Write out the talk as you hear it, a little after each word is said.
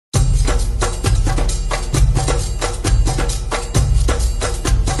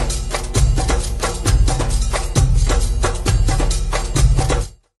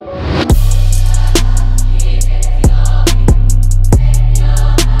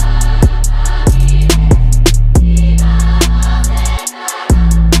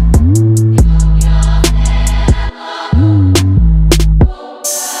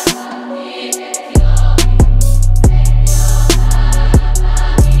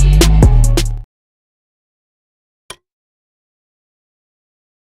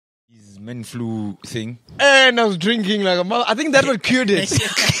men flu thing. And I was drinking like a mother. I think that would cure it.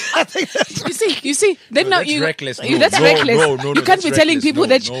 I think You see. Then now that's reckless. No, that's no, reckless. no, You can't be that's telling reckless. people No,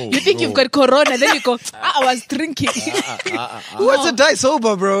 that no, you think no. you've got corona, then you go, I was drinking. who wants to die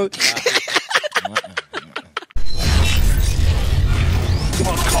sober, bro?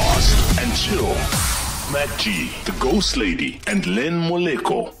 Podcast and chill. Mac G, the Ghost Lady, and Len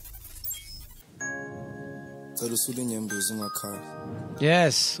Moleko.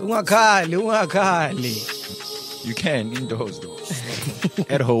 Yes. Ungakali. You can indoors though.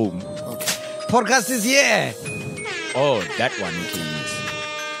 At home. Podcast is here. Oh, that one. Okay.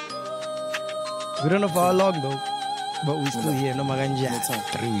 We don't know for how long though, but we're still here. No maganja.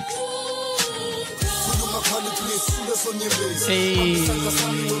 3 weeks.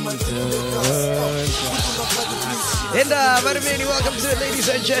 And welcome to it, ladies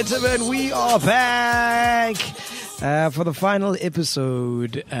and gentlemen. We are back for the final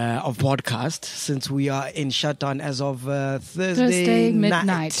episode of podcast, since we are in shutdown as of Thursday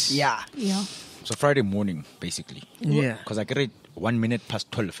midnight. Yeah. So Friday morning, basically. Yeah. Because I get it 1 minute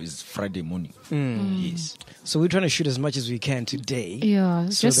past 12 is Friday morning. Yes. So we're trying to shoot as much as we can today. Yeah,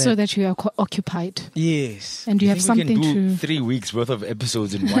 so that you are occupied. Yes. And you have think something we can do to... 3 weeks worth of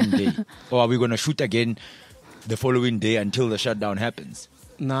episodes in one day? Or are we going to shoot again the following day until the shutdown happens?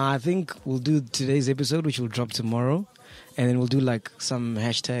 Nah, I think we'll do today's episode, which will drop tomorrow. And then we'll do like some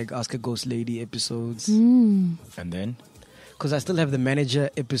hashtag Ask a Ghost Lady episodes. And then Because I still have the manager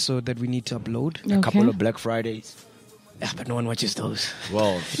episode that we need to upload. a couple of Black Fridays. Yeah, but no one watches those.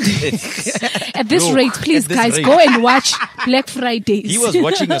 Well, it's, At this Look, rate, please, at this guys, rate. go and watch Black Fridays. he was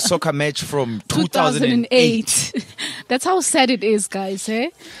watching a soccer match from 2008. That's how sad it is, guys.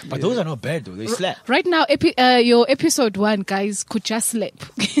 Eh? But those are not bad though. They slap. Right now, your episode 1, guys, could just slap.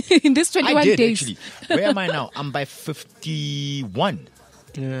 In this 21 I did days. actually. Where am I now? I'm by 51.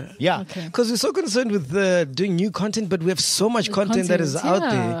 Yeah. Yeah. Okay. Because we're so concerned with doing new content, but we have so much content that is out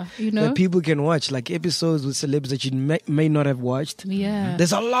there that people can watch, like episodes with celebs that you may not have watched. Yeah.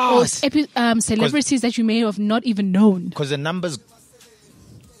 There's a Or lot. celebrities that you may have not even known. Because the numbers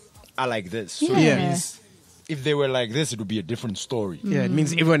are like this. So Yeah. it means if they were like this, it would be a different story. Yeah, it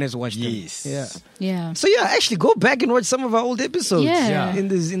means everyone has watched them. Yes. Yeah. Yeah. So yeah, actually go back and watch some of our old episodes. Yeah. In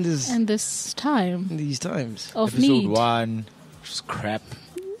this And this time in these times. of Episode need. 1, which is crap.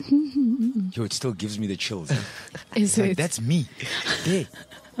 Yo, it still gives me the chills. Is Like, it? that's me. Yeah.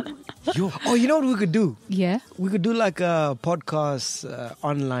 Yo. Oh, you know what we could do? Yeah. We could do like a podcast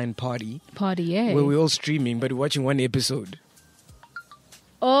online party Party, yeah. where we're all streaming, but we're watching one episode.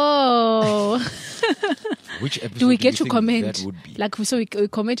 Oh. Which episode Do we you get to think comment? That would be? Like, so we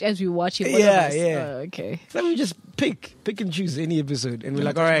comment as we watch it. all of Yeah, us? yeah. Oh, okay. Then we just pick and choose any episode, and we're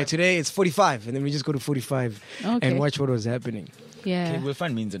like, all right, today it's 45, and then we just go to 45 Okay. and watch what was happening. Yeah. Okay, we'll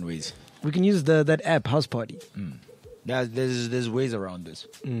find means and ways. We can use that app, House Party. Yeah, there's ways around this.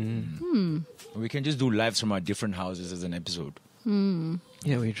 We can just do lives from our different houses as an episode.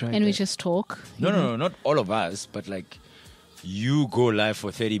 Yeah, we tried. And we that. just talk. No, not all of us, but like you go live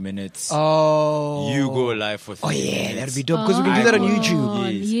for 30 minutes. Oh, You go live for 30 Oh yeah, minutes. that'd be dope because we can do that on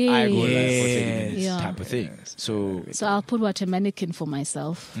YouTube. Yes, I go live for 30 Yes. minutes Yeah. type of thing. So So I'll put a mannequin for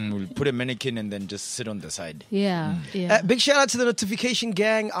myself. we'll put a mannequin and then just sit on the side. Yeah. Yeah. Big shout out to the notification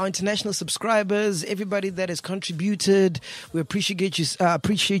gang, our international subscribers, everybody that has contributed. We appreciate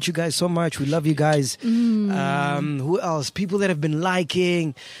you guys so much. We love you guys. Who else? People that have been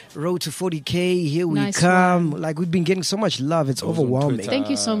liking. Road to 40K. Here we Nice come. one. Like we've been getting so much love. It's Those on overwhelming. Twitter, Thank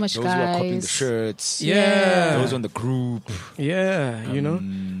you so much, those who are copying the guys. shirts. Yeah. Those on the group. Yeah, you know.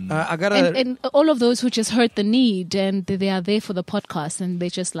 I gotta. And all of those who just heard the need and they are there for the podcast and they're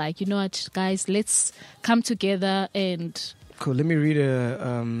just like, you know what, guys, let's come together and... Cool. Let me read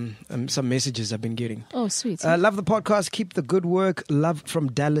some messages I've been getting. Oh, sweet. Love the podcast. Keep the good work. Love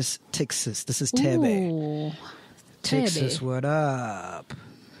from Dallas, Texas. This is Tebe. Ooh, Texas, Tebe. what up?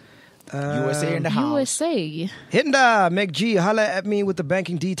 USA in the house. USA. Hinda, Meg G, holla at me with the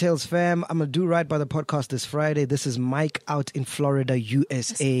banking details, fam. I'm going to do right by the podcast this Friday. This is Mike out in Florida,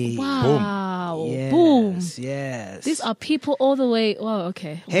 USA. Wow. Yes, Boom. yes. These are people all the way. Wow,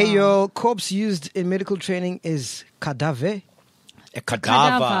 okay. Hey, Wow. yo, corpse used in medical training is cadaver. A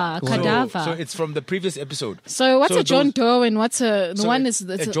cadaver. Cadaver. So it's from the previous episode. So what's So a John those- Doe and what's a... So one a- is...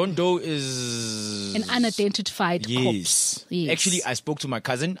 a John Doe is an unidentified yes. corpse. Yes. Actually, I spoke to my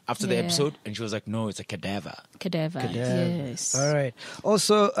cousin after the Yeah. episode, and she was like, "No, it's a cadaver." Cadaver. Yes. All right.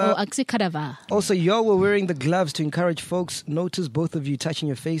 Also, Oh, Axi cadaver. Also, y'all were wearing the gloves to encourage folks. Notice both of you touching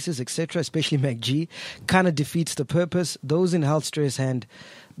your faces, etc., especially Mac G. Kind of defeats the purpose. Those in health stress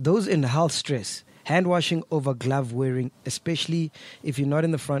hand washing over glove wearing, especially if you're not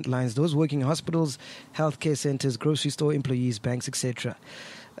in the front lines. Those working in hospitals, healthcare centers, grocery store employees, banks, etc.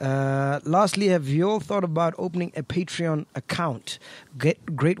 Lastly, have you all thought about opening a Patreon account?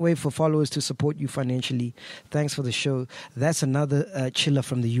 Great way for followers to support you financially. Thanks for the show. That's another chiller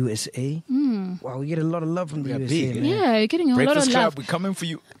from the USA. Wow, we get a lot of love from the USA, big, man. Yeah, you're getting a Breakfast lot of Club, love. we're coming for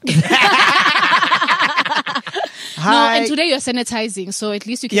you. No, and today you're sanitizing, so at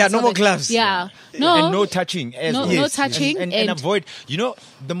least you can. Yeah, tell no more that- gloves. Yeah, no, And no touching as No- well. no touching And and- avoid,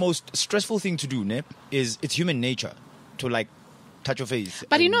 the most stressful thing to do, ne, is it's human nature to like touch your face.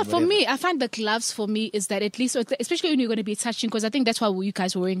 But and for whatever. me, I find the gloves for me is that at least, especially when you're going to be touching, because I think that's why you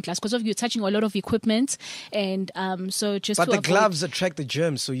guys were wearing gloves, because of you touching a lot of equipment, and so just. But to the avoid- gloves attract the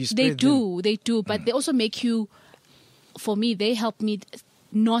germs, so you spread they do, but they also make you. For me, they help me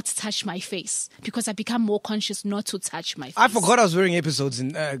not touch my face because I become more conscious not to touch my face. I forgot I was wearing gloves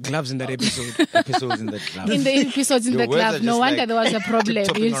in that episode. Episodes in the club. In the episodes in Your the words club, are no just wonder like there was a problem.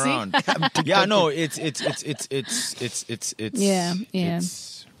 tiptoeing You see? around. Yeah, no, it's Yeah.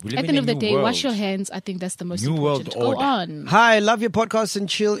 we live At the in end a of the new day, world. wash your hands. I think that's the most New world important. Go order. on. Hi, love your podcast and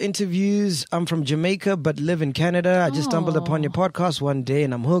chill interviews. I'm from Jamaica but live in Canada. I just stumbled upon your podcast one day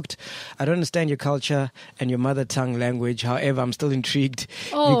and I'm hooked. I don't understand your culture and your mother tongue language. However, I'm still intrigued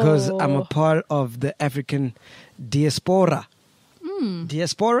because I'm a part of the African diaspora.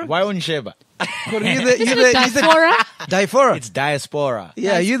 Diaspora? Why on Sheba? What are you Isn't it diaspora? Diaspora. It's diaspora.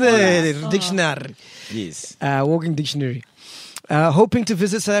 Yeah, you the dictionary. Yes. Walking dictionary. Hoping to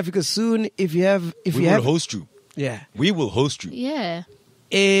visit South Africa soon. If you We will have, host you. yeah. We will host you. Yeah.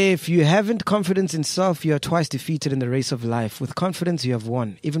 If you haven't confidence in self, you are twice defeated in the race of life. With confidence, you have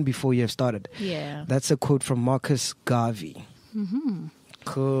won, even before you have started. Yeah. That's a quote from Marcus Garvey.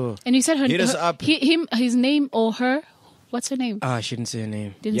 Cool. And you said her, Hit us up. his name or her? What's her name? I shouldn't say her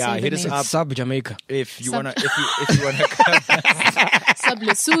name. Didn't Yeah, say hit the us name. up. Sub Jamaica. If you Sub- wanna, if you wanna come, Sub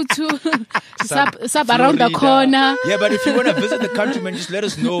Lesotho. Sub Sub around the Florida. corner. Yeah, but if you wanna visit the country, man, just let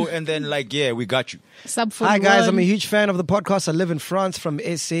us know, and then we got you. Sub Hi guys, I'm a 41. huge fan of the podcast. I live in France from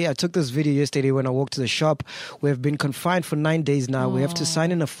SA. I took this video yesterday when I walked to the shop. We have been confined for 9 days now. We have to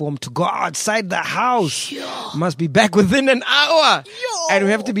sign in a form to go outside the house. Must be back within an hour. And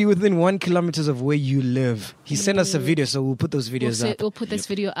we have to be within 1 kilometer of where you live. He sent us a video, so we'll put those videos up. We'll put this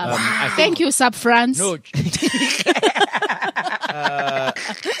video up. I Thank you, Sub France. No.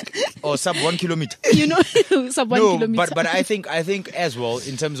 Or sub 1 kilometer. You know, sub 1 No, kilometer. but I think as well,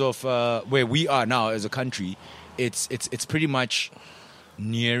 in terms of where we are now as a country, it's pretty much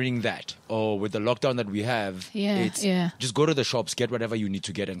nearing that. Or with the lockdown that we have, it's just go to the shops, get whatever you need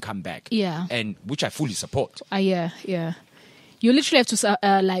to get, and come back. Yeah. And which I fully support. Yeah. You literally have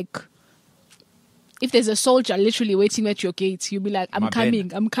to if there's a soldier literally waiting at your gate, you'll be like, I'm My coming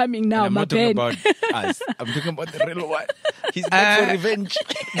now, And I'm my not talking Ben. about us. I'm talking about the real one. He's back for revenge.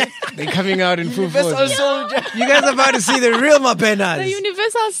 They're coming out in full Universal force. soldier. You guys are about to see the real The Mapenas.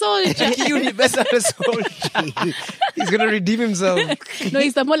 universal soldier. Universal soldier. He's going to redeem himself. No,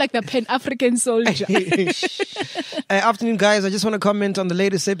 he's more like the Pan-African soldier. Afternoon, guys. I just want to comment on the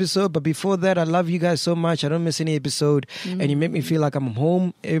latest episode. But before that, I love you guys so much. I don't miss any episode. And you make me feel like I'm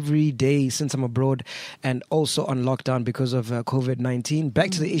home every day since I'm abroad and also on lockdown because of COVID-19.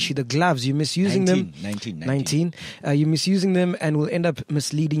 Back to the issue, the gloves. You misusing them. 19. You're misusing them and will end up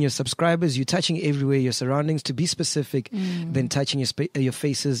misleading your subscribers. You're touching everywhere, your surroundings. To be specific, then touching your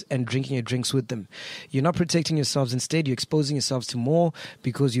faces and drinking your drinks with them. You're not protecting yourselves. Instead, you're exposing yourselves to more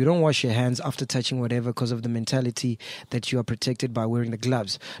because you don't wash your hands after touching whatever because of the mentality that you are protected by wearing the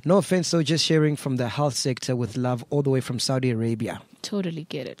gloves. No offense, though, just sharing from the health sector with love all the way from Saudi Arabia. Totally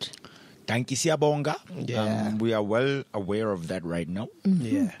get it. Thank you, Siabonga. Yeah. We are well aware of that right now.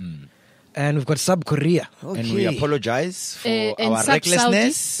 Yeah. And we've got Sub Korea. Okay. And we apologize for And our Sub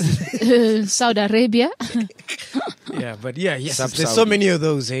recklessness. Saudi Arabia. Yeah, but yes, Sub there's so Saudi. many of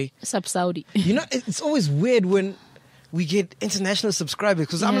those, hey? Sub Saudi. You know, it's always weird when we get international subscribers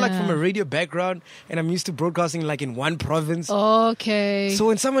because I'm like Yeah. from a radio background and I'm used to broadcasting like in one province. Okay. So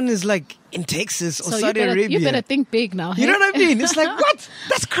when someone is like in Texas or So Saudi Arabia, you better think big now. you know what I mean? It's like, what?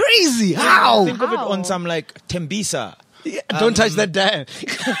 That's crazy. How? Think of it on some like Tembisa. Yeah, don't touch that dial.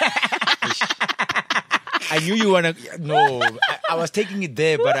 I knew you wanna. No, I was taking it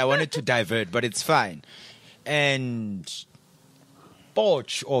there, but I wanted to divert. But it's fine. And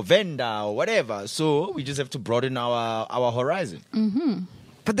Poch or Venda or whatever. So we just have to broaden our horizon.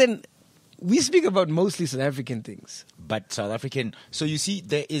 But then we speak about mostly South African things. But South African. So you see,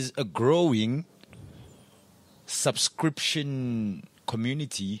 there is a growing subscription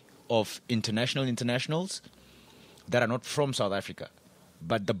community of internationals that are not from South Africa.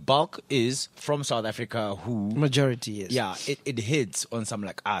 but the bulk is from South Africa who... Majority, yes. Yeah, it hits on some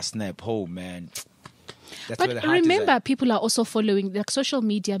like, snap, man. That's where the But heart is remember, at. people are also following, like social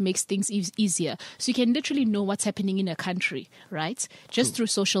media makes things easier. So you can literally know what's happening in a country, right? Just through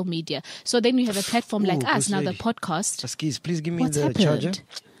social media. So then we have a platform like us, now the podcast. Skis, please give me What's the happened? charger.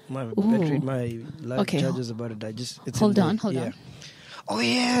 My battery, my live Okay. charger's about to die. It's Hold in on. Oh,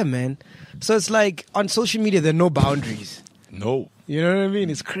 yeah, man. So it's like on social media, there are no boundaries. No. You know what I mean?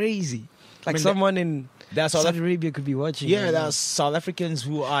 It's crazy. Like someone in That's Saudi Arabia could be watching. Yeah, right now. there's South Africans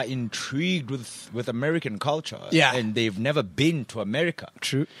who are intrigued with American culture. Yeah. And they've never been to America.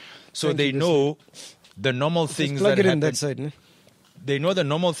 True. So Thank they you, know the normal things Just plug that it happen. in that side. Ne? They know the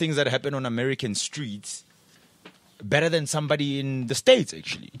normal things that happen on American streets better than somebody in the States,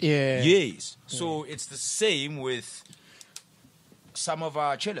 actually. Yeah. Yes. So it's the same with some of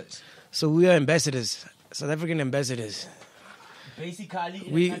our chillers. So we are ambassadors, South African ambassadors. Basically, in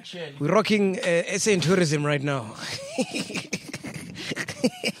a We're nutshell. rocking SA in tourism right now.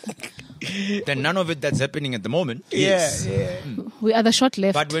 Then none of it that's happening at the moment. Yes. Yeah. We are the short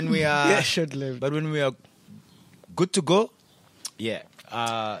left. But when we are Yeah, short lived. But when we are good to go, yeah.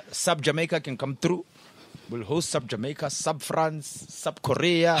 Sub Jamaica can come through. We'll host Sub Jamaica, Sub France, Sub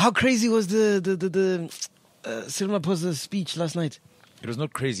Korea. How crazy was the Silma Poster's speech last night? It was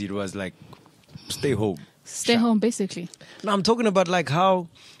not crazy. It was like, stay home. Stay home, basically. No, I'm talking about like how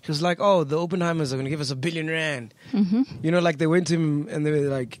he was like, oh, the Oppenheimers are going to give us R1 billion. Mm-hmm. You know, like they went to him and they were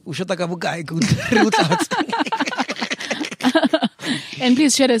like, And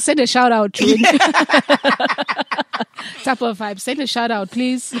please send a shout out to Type of Vibe. Send a shout out,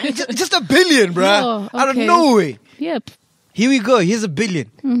 please. just $1 billion, bruh. Oh, Out of okay. nowhere. Yep. Here we go. Here's $1 billion.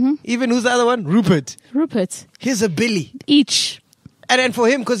 Mm-hmm. Even who's the other one? Rupert. Here's $1 billion. Each. And then for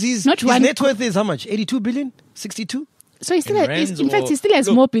him, because his Not one- net worth is how much? 82 billion? 62? So he still In has, rands in fact, or- he still has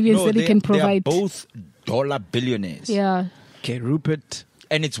Look, more billions no, than he can provide. They are both dollar billionaires. Yeah. Okay, Rupert.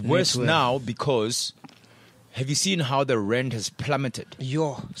 And it's worse worth. now because have you seen how the rent has plummeted?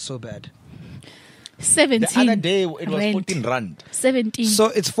 Yo, so bad. 17. The other day it was rand. 14 rand. 17. So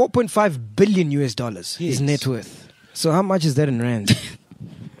it's 4.5 billion US dollars, Yes. his net worth. So how much is that in rands?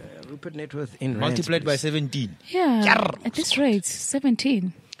 Rupert net worth in rands. Multiplied by please. 17. Yeah. At this rate,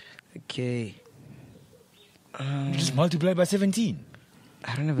 17. Okay. Just multiply by 17.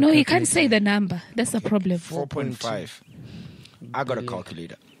 I don't have a No, you can't calculator. say the number. That's the problem. 4.5. I got a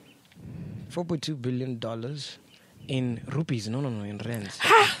calculator. $4.2 billion in rupees. No, in rands.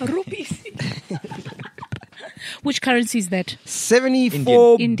 Rupees. Which currency is that?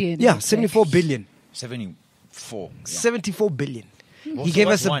 74 Indian. Yeah, Okay. 74 billion. 74. Yeah. 74 billion. Well, He so gave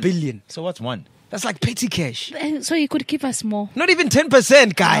what's us one? $1 billion. So what's one? That's like petty cash. So he could give us more. Not even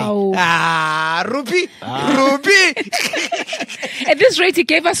 10%, guy. Wow. Rupee. Rupee. At this rate, he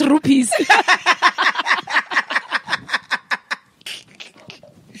gave us rupees.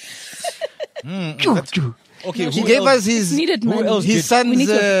 Okay, He who gave else- us his Needed money. else his did- We need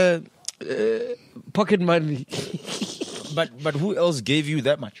son's pocket money. But who else gave you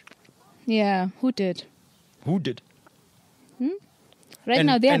that much? Yeah, who did? Who did? Right And-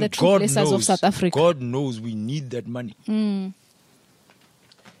 now, they are and the true God blessers of knows- South Africa. God knows we need that money.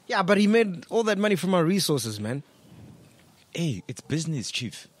 Yeah, but he made all that money from our resources, man. Hey, it's business,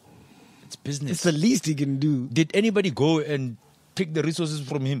 chief. It's business. It's the least he can do. Did anybody go and take the resources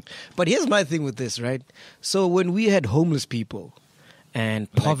from him? But here's my thing with this, right? So when we had homeless people and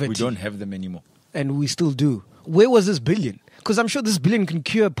Like, poverty, we don't have them anymore. and we still do, where was this billion? Because I'm sure this billion can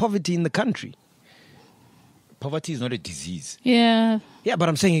cure poverty in the country. Poverty is not a disease. Yeah. Yeah, but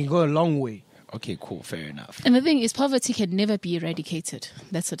I'm saying it can go a long way. Okay, cool, fair enough. And the thing is, poverty can never be eradicated.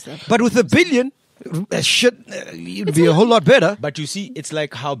 That's what. But with $1 billion, it'd be a whole lot better. But you see, it's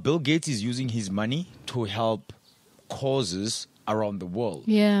like how Bill Gates is using his money to help causes around the world.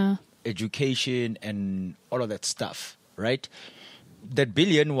 Yeah. Education and all of that stuff, right? That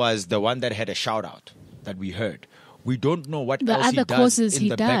billion was the one that had a shout out that we heard. We don't know what The else he other does causes in he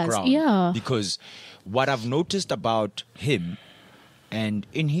the does, background. yeah. Because what I've noticed about him and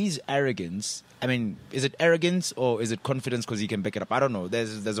in his arrogance, I mean, is it arrogance or is it confidence because he can back it up? I don't know.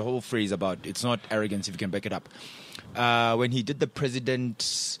 There's a whole phrase about it's not arrogance if you can back it up. When he did the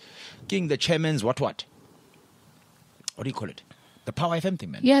president, the chairman's what? What do you call it? The Power FM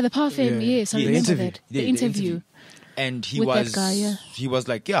thing, man. Yeah, the Power Fame. Yes, I Yeah, remember interview. that. Yeah, The interview. And he With that was guy, yeah. he was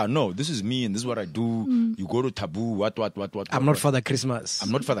like, yeah, no, this is me and this is what I do. You go to Taboo, what. I'm not Father Christmas.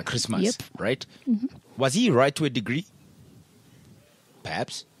 I'm not Father Christmas, Yep. right? Was he right to a degree?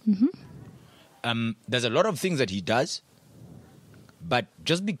 Perhaps. There's a lot of things that he does, but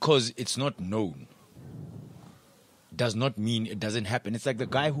just because it's not known does not mean it doesn't happen. It's like the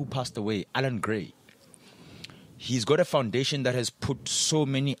guy who passed away, Alan Gray. He's got a foundation that has put so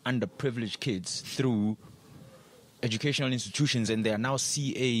many underprivileged kids through educational institutions, and they are now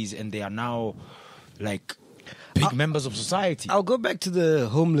CAs, and they are now like big members of society. I'll go back to the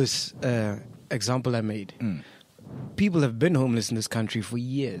homeless example I made. People have been homeless in this country for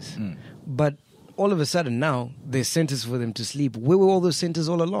years, but all of a sudden now there's centers for them to sleep. Where were all those centers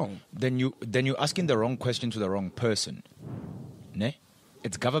all along? Then you're asking the wrong question to the wrong person. Ne?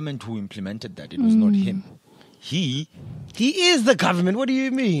 It's government who implemented that. It was not him. He is the government. What do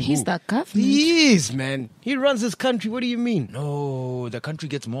you mean? He's the government. He is, man. He runs this country. What do you mean? No, the country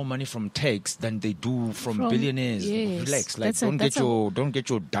gets more money from tax than they do from billionaires. Yes. Relax, like don't get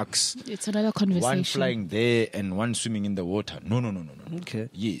your ducks. It's another conversation. One flying there and one swimming in the water. No. Okay.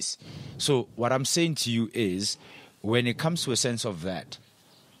 Yes. So what I'm saying to you is, when it comes to a sense of that,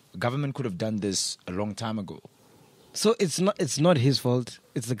 government could have done this a long time ago. So it's not his fault.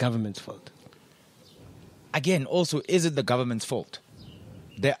 It's the government's fault. Again, also, is it the government's fault?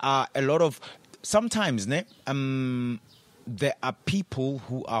 There are a lot of... Sometimes, there are people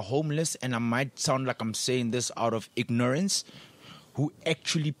who are homeless, and I might sound like I'm saying this out of ignorance, who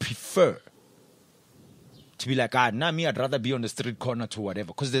actually prefer to be like, me, I'd rather be on the street corner to whatever.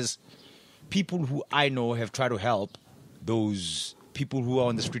 Because there's people who I know have tried to help those people who are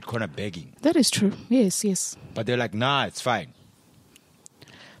on the street corner begging. That is true. Yes. But they're like, nah, it's fine.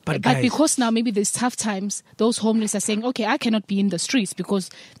 But because now maybe there's tough times, those homeless are saying, okay, I cannot be in the streets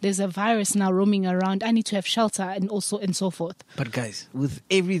because there's a virus now roaming around. I need to have shelter and so forth. But guys, with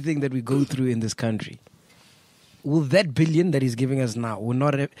everything that we go through in this country, will that billion that he's giving us now,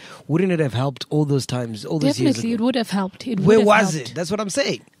 wouldn't it have helped all those times, all those years ago? Definitely, it would have helped. Where was it? That's what I'm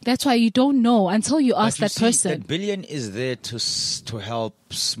saying. That's why you don't know until you ask that person. That billion is there to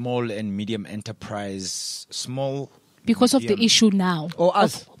help small and medium enterprise, because of the issue now. Or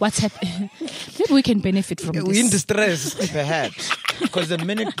us. What's happening. Maybe we can benefit from this. We're in distress. Perhaps. Because the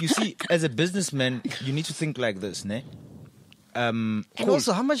minute, you see, as a businessman, you need to think like this, ne? And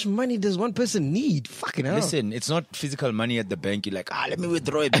also, how much money does one person need? Fucking hell. Listen, it's not physical money at the bank. You're like, let me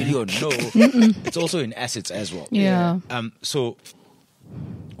withdraw $1 billion. No. It's also in assets as well. Yeah. So,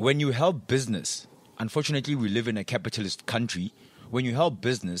 when you help business, unfortunately, we live in a capitalist country. When you help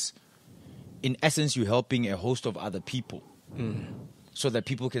business, in essence, you're helping a host of other people so that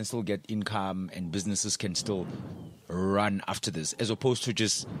people can still get income and businesses can still run after this, as opposed to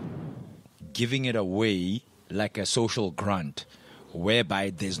just giving it away like a social grant, whereby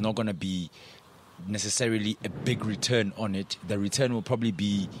there's not going to be necessarily a big return on it. The return will probably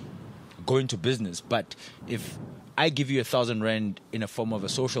be going to business. But if I give you 1,000 rand in a form of a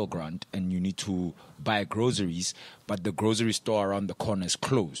social grant and you need to buy groceries, but the grocery store around the corner is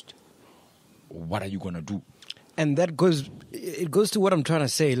closed, what are you going to do? And it goes to what I'm trying to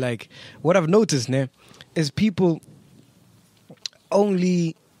say. Like, what I've noticed now is people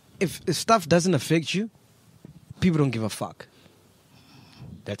only, if stuff doesn't affect you, people don't give a fuck.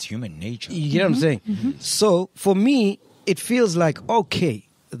 That's human nature. You get what I'm saying? So, for me, it feels like, okay,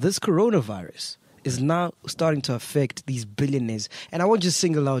 this coronavirus is now starting to affect these billionaires. And I won't just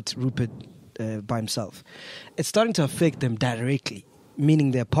single out Rupert by himself. It's starting to affect them directly,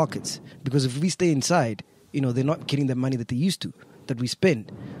 meaning their pockets. Because if we stay inside, they're not getting the money that they used to, that we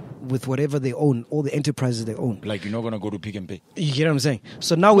spend with whatever they own, all the enterprises they own. Like, you're not going to go to Pick and Pay. You get what I'm saying?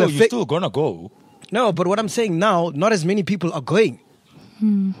 So now you're still going to go. No, but what I'm saying now, not as many people are going.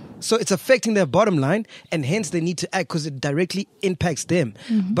 So it's affecting their bottom line, and hence they need to act because it directly impacts them.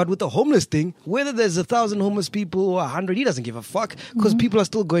 But with the homeless thing, whether there's 1,000 homeless people or 100, he doesn't give a fuck because people are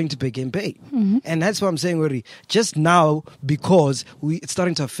still going to Pick and Pay. And that's what I'm saying, Ori. Just now, because it's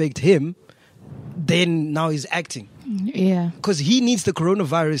starting to affect him, then now he's acting. Yeah. Because he needs the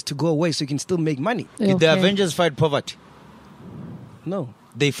coronavirus to go away so he can still make money. Did the Avengers fight poverty? No.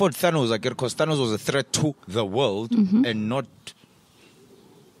 They fought Thanos, because Thanos was a threat to the world and not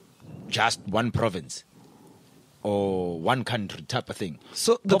just one province or one country type of thing.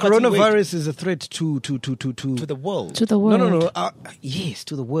 So the coronavirus is a threat to the world. To the world. No. Yes,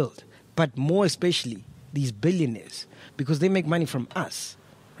 to the world. But more especially these billionaires, because they make money from us,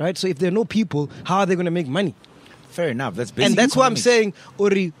 right? So if there are no people, how are they going to make money? Fair enough. That's basic. And that's why I'm saying,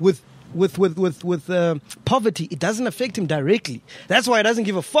 Ori, with poverty, it doesn't affect him directly. That's why he doesn't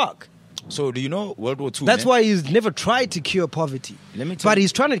give a fuck. So do you know World War II? That's why he's never tried to cure poverty. But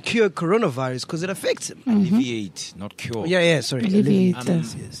he's trying to cure coronavirus because it affects him. Alleviate, not cure. Yeah, sorry. Alleviate.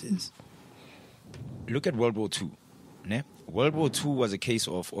 Yes. Look at World War II. Ne? World War II was a case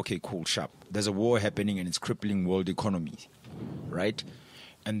of, okay, cool, sharp. There's a war happening and it's crippling world economy, right?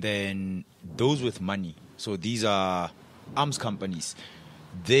 And then those with money So these are arms companies.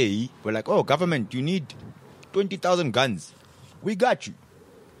 They were like, oh, government, you need 20,000 guns. We got you.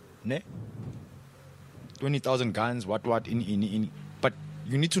 Ne? 20,000 guns, what, in. But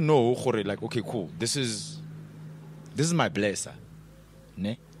you need to know, like, okay, cool. This is my blesser.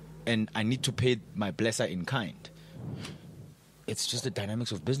 Ne? And I need to pay my blesser in kind. It's just the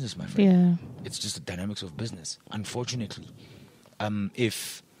dynamics of business, my friend. Yeah. It's just the dynamics of business, unfortunately.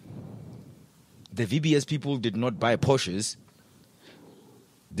 If the VBS people did not buy Porsches,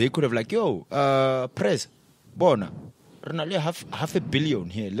 they could have like, yo, press, bona, half $1 billion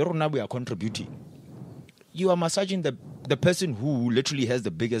here. Now we are contributing. You are massaging the person who literally has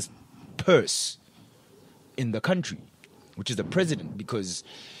the biggest purse in the country, which is the president,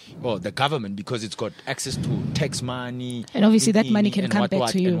 the government, because it's got access to tax money. And obviously that money can come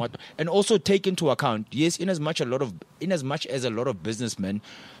back to you. And also take into account, yes, in as much as a lot of businessmen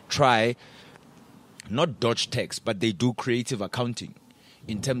try not dodge tax, but they do creative accounting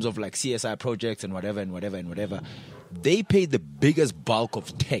in terms of like CSI projects and whatever. They pay the biggest bulk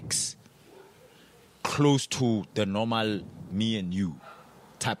of tax close to the normal me and you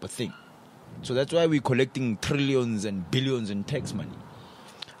type of thing. So that's why we're collecting trillions and billions in tax money.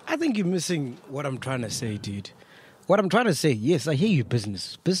 I think you're missing what I'm trying to say, dude. What I'm trying to say, yes, I hear you,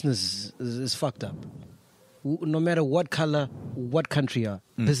 business. Business is fucked up. No matter what color, what country you are,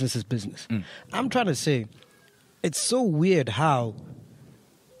 business is business. I'm trying to say, it's so weird how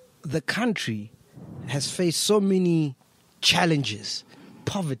the country has faced so many challenges.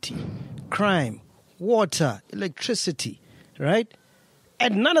 Poverty, crime, water, electricity, right?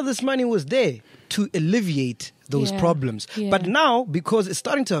 And none of this money was there to alleviate those problems. Yeah. But now, because it's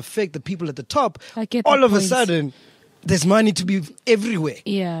starting to affect the people at the top, all of a sudden, there's money to be everywhere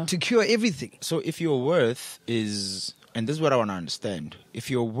to cure everything. So if your worth is, and this is what I want to understand,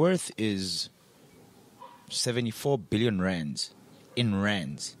 if your worth is 74 billion rands in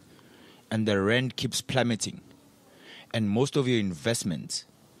rands, and the rand keeps plummeting, and most of your investments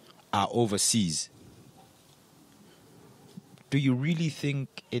are overseas, do you really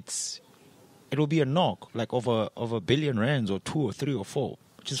think it'll be a knock, like of a billion rands or 2 or 3 or 4,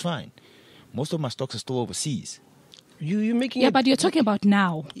 which is fine. Most of my stocks are still overseas. You're making but you're talking about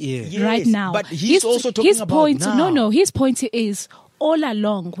now. Yeah. Yes, right now. But he's also talking about now. No, his point is all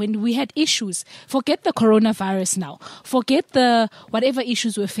along when we had issues, forget the coronavirus now, forget the whatever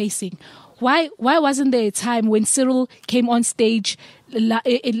issues we're facing. Why wasn't there a time when Cyril came on stage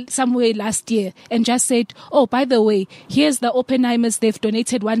somewhere last year and just said, oh, by the way, here's the Oppenheimers, they've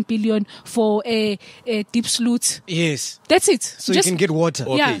donated 1 billion for a deep sleuth. Yes. That's it. So you can get water.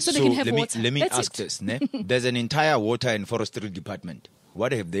 Okay, yeah, so they can have water. Let me ask this. There's an entire water and forestry department.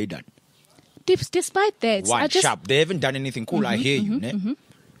 What have they done? Despite that. Sharp. They haven't done anything cool. I hear you.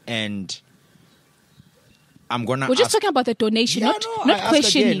 And we're just talking about the donation, not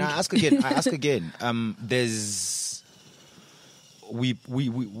questioning. I ask again. We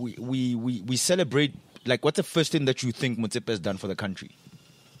celebrate. Like, what's the first thing that you think Motsepe has done for the country?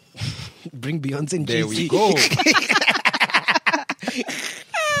 Bring Beyonce and There Jay-Z. we go.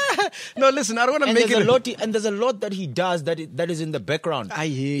 No, listen, I don't want to make it. And there's a lot that he does that is in the background. I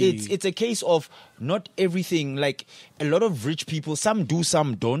hear you. It's a case of not everything. Like, a lot of rich people, some do,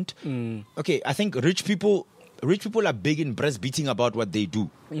 some don't. Okay, I think rich people are big in breast beating about what they do.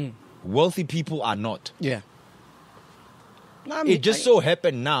 Wealthy people are not. Yeah. No, I mean, it just so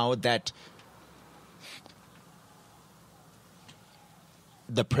happened now that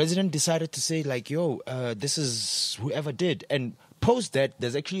the president decided to say, like, yo, this is whoever did. And post that,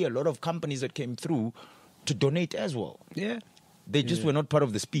 there's actually a lot of companies that came through to donate as well. Yeah. They just were not part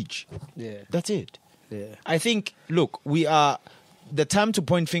of the speech. Yeah. That's it. Yeah. I think, look, the time to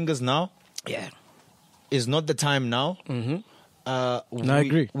point fingers now is not the time now. I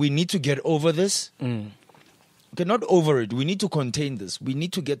agree. We need to get over this. Okay, not over it. We need to contain this. We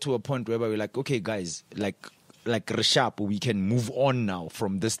need to get to a point where we're like, okay, guys, like Rishap, we can move on now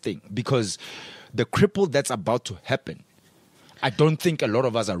from this thing. Because the cripple that's about to happen, I don't think a lot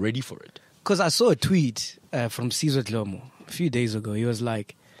of us are ready for it. Because I saw a tweet from Sizwe Tlomo a few days ago. He was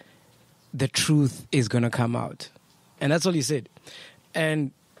like, the truth is going to come out. And that's all he said.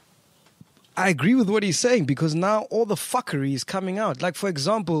 And I agree with what he's saying, because now all the fuckery is coming out. Like, for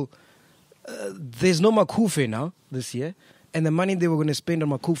example, there's no Makufe now this year. And the money they were going to spend on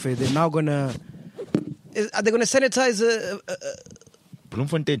Makufe, they're now going to... Are they going to sanitize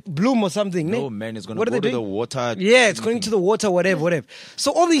Bloemfontein. Bloom or something? No, man, it's going to go to the water. Yeah, it's going to the water, whatever.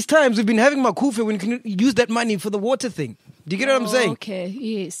 So all these times we've been having Makufe when you can use that money for the water thing. Do you get what I'm saying? Okay,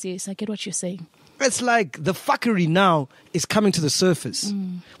 yes, I get what you're saying. it's like the fuckery now is coming to the surface.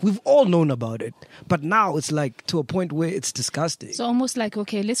 We've all known about it, but now it's like to a point where it's disgusting. So almost like,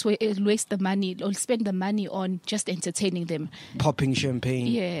 okay, let's waste the money or spend the money on just entertaining them. Popping champagne.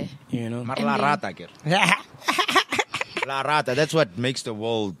 Yeah. You know? Mar la rata, girl. La rata, that's what makes the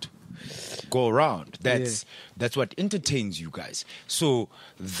world go around. That's what entertains you guys. So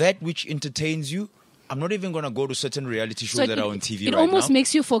that which entertains you, I'm not even gonna go to certain reality shows that are on TV right now. It almost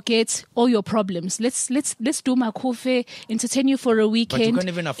makes you forget all your problems. Let's do Makofe, entertain you for a weekend. But you can't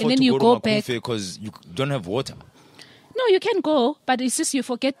even afford and then to you go to back Makufe because you don't have water. No, you can go, but it's just you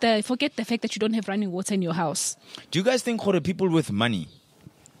forget the fact that you don't have running water in your house. Do you guys think for the people with money,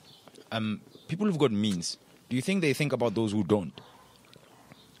 people who've got means, do you think they think about those who don't?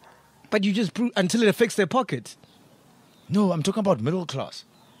 But you just prove until it affects their pocket. No, I'm talking about middle class.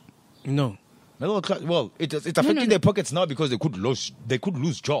 No. Middle class. Well, it's affecting their pockets now because they could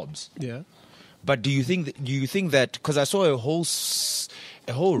lose jobs. Yeah. But do you think that because I saw a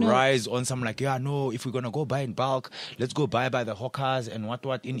whole rise on some like, yeah, no, if we're gonna go buy in bulk, let's go buy by the hawkers and what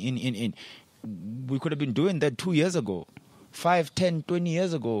in. We could have been doing that 2 years ago, 5, 10, 20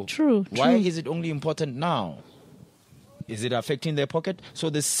 years ago. True. Why is it only important now? Is it affecting their pocket?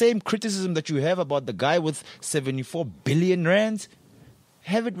 So the same criticism that you have about the guy with 74 billion rands,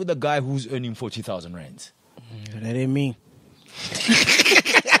 have it with the guy who's earning 40,000 rands. That ain't me.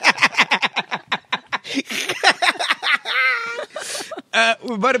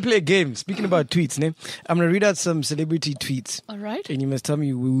 We're about to play a game. Speaking about tweets, ne? I'm going to read out some celebrity tweets. All right. And you must tell me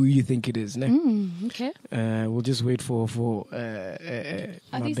who you think it is. Ne? Okay. We'll just wait for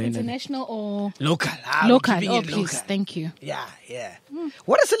Are these international or local? Local. Oh, please. Thank you. Yeah.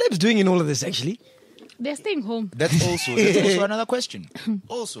 What are celebs doing in all of this, actually? They're staying home. That's also another question.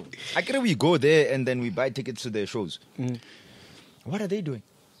 Also, I get we go there and then we buy tickets to their shows. What are they doing?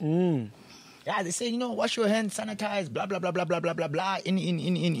 Yeah, they say, wash your hands, sanitize, blah blah blah blah blah blah blah blah.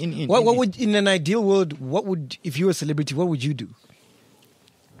 What would, in an ideal world, if you were a celebrity, what would you do?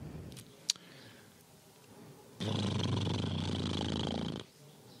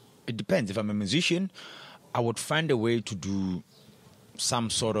 It depends. If I'm a musician, I would find a way to do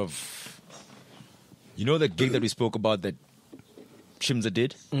some sort of, the gig that we spoke about that Shimza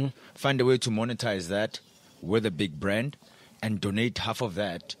did. Find a way to monetize that with a big brand and donate half of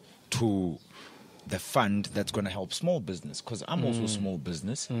that to the fund that's going to help small business, because I'm also small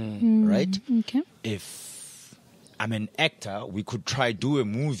business, right? Okay. If I'm an actor, we could try do a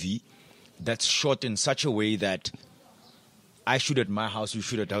movie that's shot in such a way that I shoot at my house, you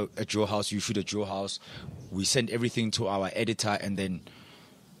shoot at your house, you shoot at your house. We send everything to our editor, and then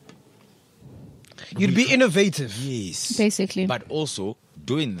you'd be innovative. Yes, basically. But also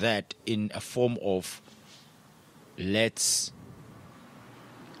doing that in a form of let's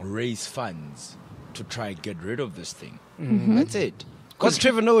raise funds to try and get rid of this thing. That's it. What's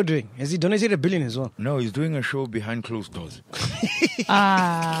Trevor Noah doing? Has he donated $1 billion as well? No, he's doing a show behind closed doors.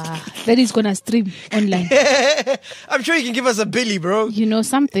 That is gonna stream online. I'm sure you can give us a Billy, bro. You know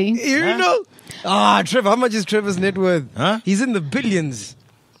something? You know? Trevor, how much is Trevor's net worth? Huh? He's in the billions.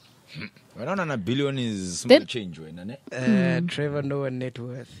 Well, no, billion is small change, right? Trevor Noah net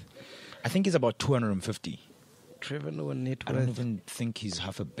worth. I think he's about 250. Trevor Noah net I worth. don't even think he's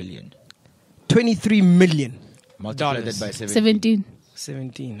 $500 million. 23 million. Multiply that by 17.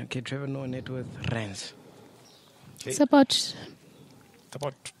 17. Okay, Trevor Noah net worth rands. It's about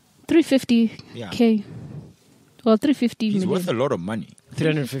 350k. Yeah. Well, 350 He's million. worth a lot of money.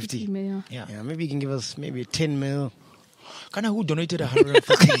 350 million. Yeah. Maybe you can give us maybe 10 mil. Kind of who donated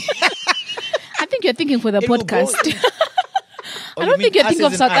 150? I think you're thinking for the podcast. I You don't mean think you're us thinking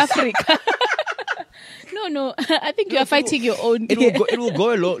of as in South us? Africa. No. I think you are fighting your own. It will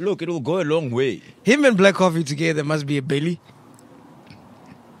go a long. Look, it will go a long way. Him and Black Coffee together must be a Billy.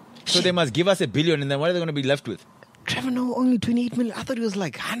 So they must give us $1 billion, and then what are they going to be left with? Trevor Noah only 28 million. I thought it was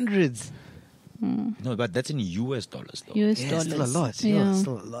like hundreds. No, but that's in US dollars, though. US Yeah, dollars. still a lot. Yeah.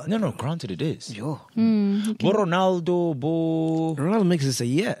 Still a lot. No, granted it is. Yo. Bo Ronaldo, Ronaldo makes this a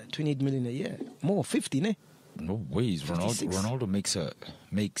year. 28 million a year. More, 50, ne? No ways. 56. Ronaldo makes a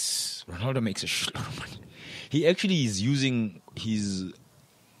shitload of money. He actually is using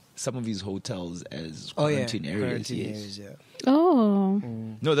some of his hotels as quarantine areas. Quarantine Yes. areas, yeah. Oh.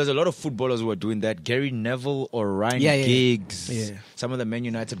 No, there's a lot of footballers who are doing that. Gary Neville or Ryan Giggs. Yeah. Some of the Man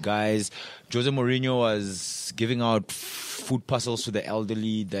United guys. Jose Mourinho was giving out food parcels to the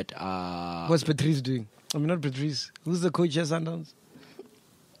elderly that are... What's Patrice doing? I mean, not Patrice. Who's the coach at Sundowns?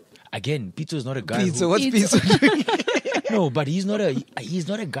 Again, Pizzo is not a guy Pizza. who... What's Pizza doing? No, but he's not a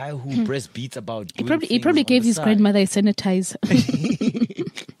guy who breastbeats about doing He probably things gave on the his side. grandmother a sanitizer.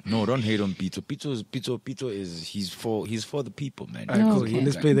 No, don't hate on Pito. Pito is he's for the people, man. All right, cool. Okay.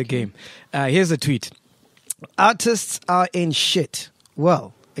 Let's play the game. Here's a tweet. Artists are in shit.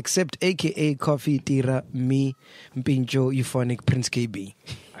 Well, except AKA Coffee, Tira, me, Mpinjo, Euphonic, Prince KB.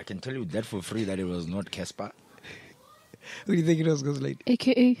 I can tell you that for free that it was not Casper. Who do you think it was, Goes Late?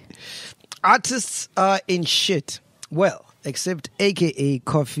 AKA. Artists are in shit. Well, except AKA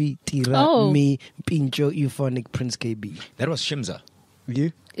Coffee, Tira, me, Mpinjo, Euphonic, Prince KB. That was Shimza.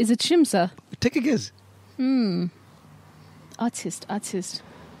 You? Is it Shimza? Take a guess. Artist.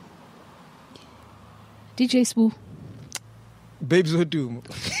 DJ Spoo. Babes Would Do.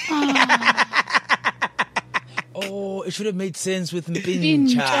 Oh, it should have made sense with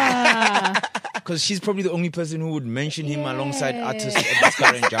Mpincha. Because she's probably the only person who would mention him alongside artists at this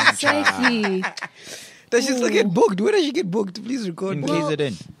current juncture. Exactly. Does she still get booked? Where does she get booked? Please record. In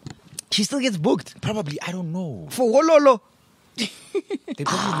KZN. She still gets booked. Probably, I don't know. For Wololo. They're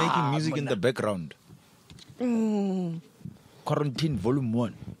probably making music in the background. Quarantine Volume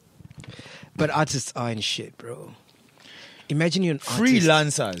 1. But artists are in shit, bro. Imagine you're an artist.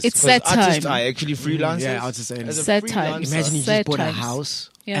 Freelancers. It's 'Cause sad artists time. are actually freelancers. Yeah, artists are in As a sad time. freelancer- Imagine you just Sad bought a times. house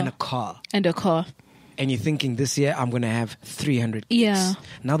Yeah. and a car. And a car. And you're thinking this year I'm going to have 300 gigs. Yeah.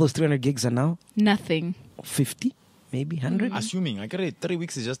 Now those 300 gigs are now Nothing. 50, maybe 100. Assuming, I get it, 3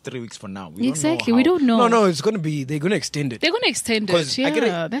 weeks is just 3 weeks for now. We Exactly. Don't know We how. don't know. No, it's going to be, they're going to extend it. They're going to extend it. Because Yeah, I get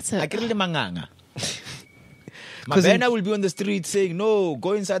it. that's I it. get it, manganga. 'Cause in- Mabena will be on the street saying, "No,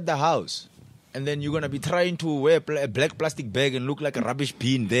 go inside the house," and then you're gonna be trying to wear a black plastic bag and look like a rubbish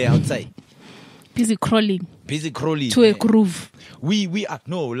bin there outside, Busy crawling busy crawling to a groove. We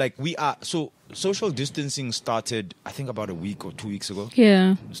are so social distancing started, I think, about a week or 2 weeks ago.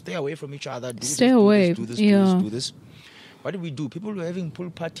 Yeah. Stay away from each other. Stay away. Do this. Yeah. Do this. What did we do? People were having pool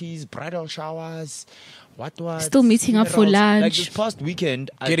parties, bridal showers. What? Still meeting up for funerals. lunch. Like this past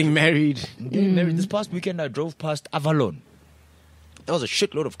weekend, Getting married. Getting married. This past weekend, I drove past Avalon. There was a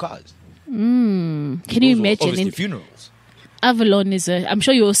shitload of cars. Can you Those were imagine? obviously In funerals. Avalon is I'm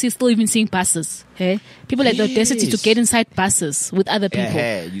sure you'll still even seeing buses. Hey? People have the audacity to Yes. get inside buses with other people.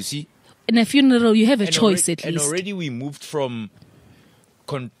 Yeah, you see. In a funeral, you have a And choice already, at and least. already we moved from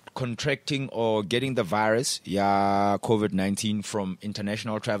contracting or getting the virus, COVID-19 from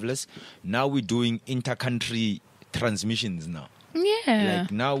international travelers. Now we're doing inter-country transmissions now. Yeah.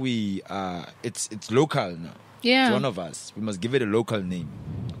 Like now it's local now. Yeah. It's one of us. We must give it a local name.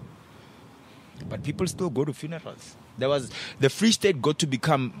 But people still go to funerals. The Free State got to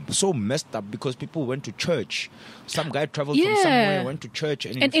become so messed up because people went to church. Some guy traveled from somewhere, went to church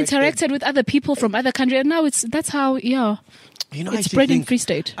and infected. interacted with other people from other countries. And now that's how, You know, it's spread in Free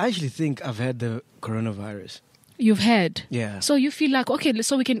State. I actually think I've had the coronavirus. You've had. Yeah. So you feel like, okay,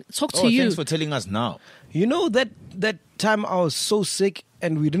 so we can talk Oh, to you. thanks for telling us now. You know that time I was so sick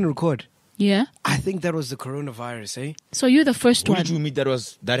and we didn't record? Yeah. I think that was the coronavirus, eh? So you're the first Who one. did you meet that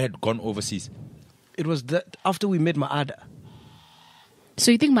had gone overseas? It was after we met Maada.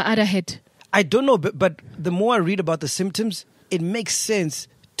 So you think Maada had? I don't know, but the more I read about the symptoms, it makes sense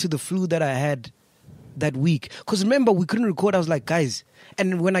to the flu that I had that week. Because remember, we couldn't record. I was like, guys.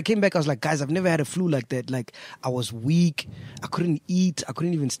 And when I came back, I was like, guys, I've never had a flu like that. Like, I was weak. I couldn't eat. I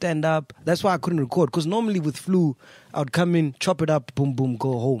couldn't even stand up. That's why I couldn't record. Because normally with flu, I would come in, chop it up, boom, boom,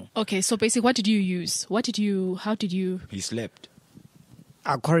 go home. Okay, so basically, what did you use? How did you? He slept.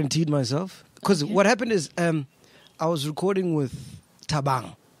 I quarantined myself. Because what happened is I was recording with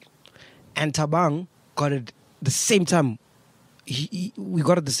Tabang. And Tabang got it the same time. We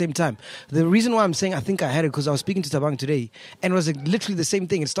got it the same time. The reason why I'm saying I think I had it because I was speaking to Tabang today and it was literally the same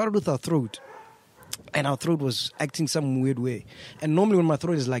thing. It started with our throat. And our throat was acting some weird way. And normally when my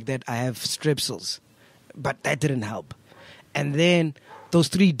throat is like that, I have strepsils. But that didn't help. And then those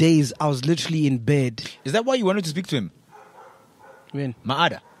 3 days, I was literally in bed. Is that why you wanted to speak to him? When?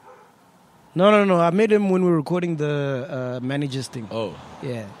 Maada. No. I made him when we were recording the managers thing. Oh.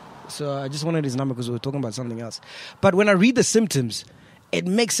 Yeah. So I just wanted his number because we were talking about something else. But when I read the symptoms, it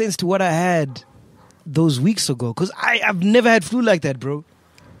makes sense to what I had those weeks ago. Because I've never had flu like that, bro.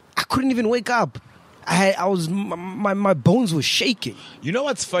 I couldn't even wake up. My bones were shaking. You know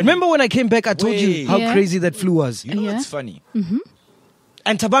what's funny? Remember when I came back, I told you how crazy that flu was. You know Yeah. what's funny? Mm-hmm.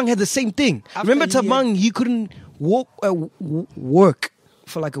 And Tabang had the same thing. After Remember he Tabang, he couldn't work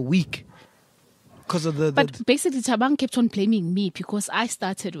for like a week. Because of the But basically, Tabang kept on blaming me because I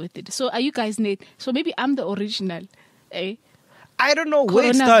started with it. So are you guys so maybe I'm the original, eh? I don't know where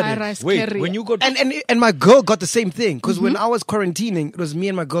it started. Coronavirus Wait, carrier. when you got And my girl got the same thing. Because when I was quarantining, it was me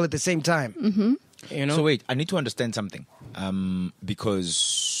and my girl at the same time. Mm-hmm. You know? So wait, I need to understand something.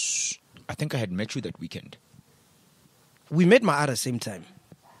 Because I think I had met you that weekend. We met my at the same time.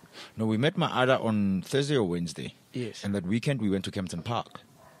 No, we met my other on Thursday or Wednesday. Yes. And that weekend we went to Kempton Park.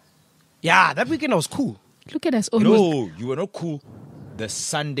 Yeah, that weekend I was cool. Look at us. No, you were not cool. The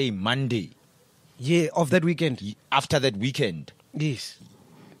Sunday, Monday. Yeah, of that weekend. After that weekend Yes.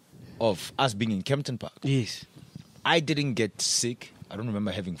 of us being in Kempton Park. Yes. I didn't get sick. I don't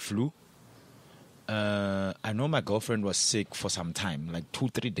remember having flu. I know my girlfriend was sick for some time, like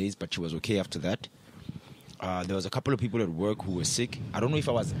 2-3 days, but she was okay after that. There was a couple of people at work who were sick. I don't know if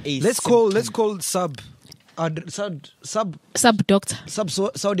I was Let's call sub Doctor.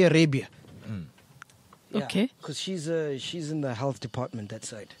 Saudi Arabia. Yeah, Okay. because she's in the health department that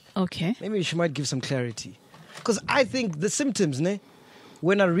side. Okay. Maybe she might give some clarity. Because I think the symptoms,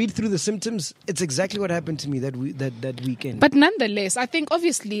 when I read through the symptoms, it's exactly what happened to me that weekend. But nonetheless, I think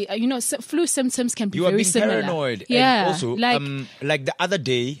obviously, flu symptoms can be You are very being similar. paranoid. Yeah. And also, like the other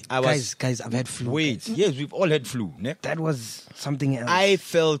day, I was... Guys, I've had flu. Wait, yes, we've all had flu. Ne? That was something else. I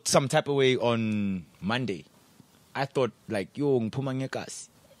felt some type of way on Monday. I thought, like, yo, ngiphuma ngekasi.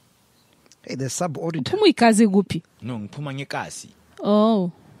 Hey, the sub-auditor. Uphuma ikazi kuphi? No, ngiphuma ngekasi.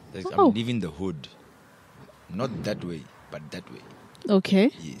 Oh. Like, Oh. I'm leaving the hood. Not that way, but that way. Okay.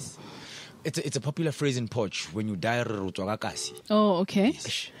 Yes. It's a popular phrase in Poch. When you die, kasi. Oh, okay.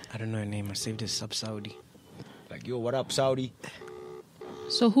 I don't know her name. I saved it sub-Saudi. Like, yo, what up, Saudi?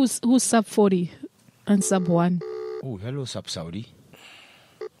 So who's sub 40 and sub 1? Oh, hello, sub Saudi.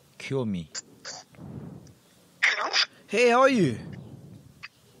 Cure me. Hello? Hey, how are you?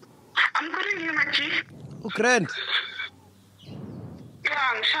 I'm good in you, Machi. Oh, grand. Yeah,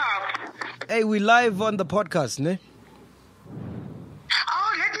 I'm sharp. Hey, we live on the podcast, ne?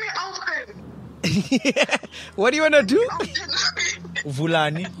 Oh, let me open. What do you want to do? Open.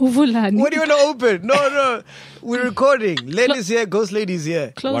 Vulani. Uvulani. What do you want to open? No. We're recording. Lady's here. Ghost Lady's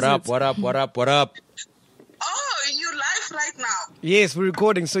here. Close What up, it. what up, what up, what up? Oh, you live right now? Yes, we're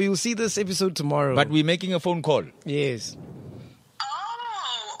recording. So you'll see this episode tomorrow. But we're making a phone call. Yes.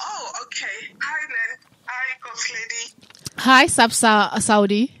 Oh, okay. Hi, Len. Hi, Ghost Lady. Hi, sub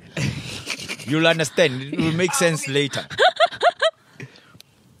Saudi. You'll understand. It will make sense later. Please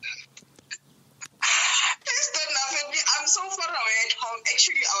don't laugh at me. I'm so far away at home.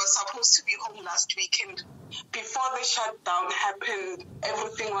 Actually, I was supposed to be home last weekend. Before the shutdown happened,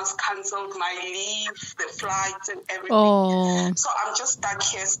 everything was cancelled. My leave, the flights, and everything. Oh, So I'm just stuck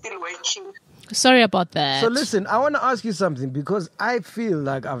here, still working. sorry about that. So listen, I want to ask you something because I feel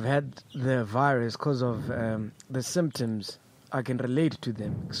like I've had the virus because of the symptoms. I can relate to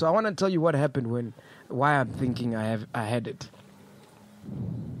them. So I want to tell you what happened why I'm thinking I had it.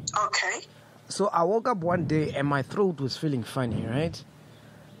 Okay. So I woke up one day and my throat was feeling funny, right?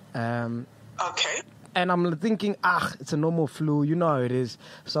 Okay. And I'm thinking, it's a normal flu. You know how it is.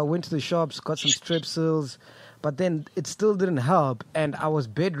 So I went to the shops, got some strepsils, but then it still didn't help. And I was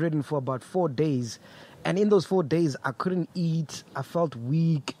bedridden for about 4 days. And in those 4 days, I couldn't eat. I felt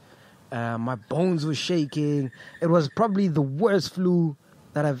weak. My bones were shaking. It was probably the worst flu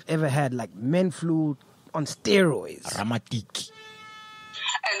that I've ever had, like men flu on steroids. Ramatik.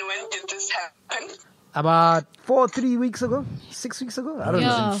 And when did this happen? About 3 weeks ago? 6 weeks ago? I don't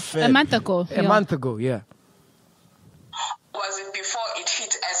know. Yeah, a month ago. A month ago, yeah. Was it before it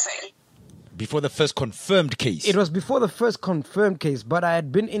hit SA? Before the first confirmed case. It was before the first confirmed case, but I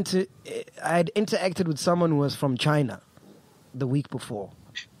had interacted with someone who was from China the week before.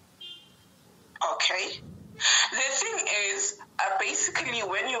 Okay. The thing is, basically,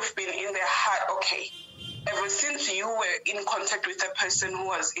 when you've been in the ever since you were in contact with a person who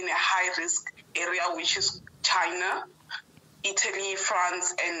was in a high-risk area, which is China, Italy,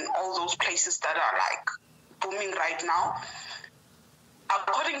 France, and all those places that are like booming right now,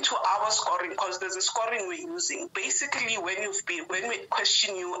 according to our scoring, because there's a scoring we're using, basically when we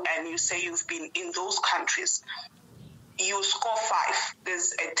question you and you say you've been in those countries, you score 5.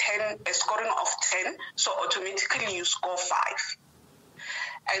 There's a scoring of 10, so automatically you score 5.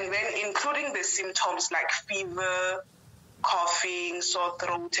 And then including the symptoms like fever, coughing, sore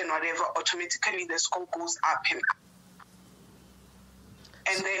throat, and whatever, automatically the score goes up and up.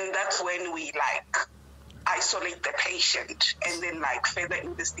 And then that's when we isolate the patient, and then further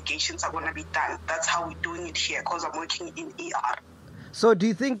investigations are going to be done. That's how we're doing it here, because I'm working in ER. So do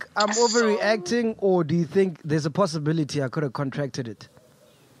you think I'm overreacting, or do you think there's a possibility I could have contracted it?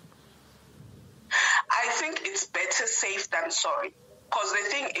 I think it's better safe than sorry. Because the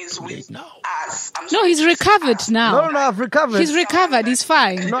thing is with us... No, he's recovered now. No, I've recovered. He's recovered. He's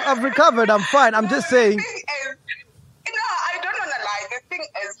fine. No, I've recovered. I'm fine. I'm just saying... I don't want to lie. The thing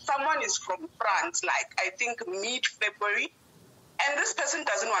is, someone is from France, I think mid-February, And this person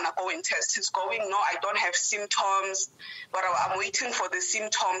doesn't want to go and test. He's going, no, I don't have symptoms, but I'm waiting for the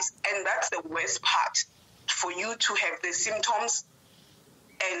symptoms. And that's the worst part, for you to have the symptoms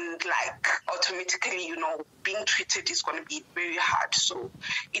and like automatically, being treated is going to be very hard. So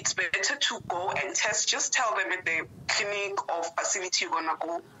it's better to go and test. Just tell them at the clinic or facility you're going to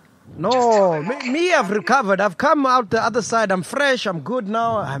go. No, me, I've recovered. I've come out the other side. I'm fresh. I'm good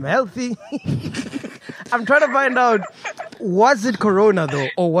now. I'm healthy. I'm trying to find out, was it corona though,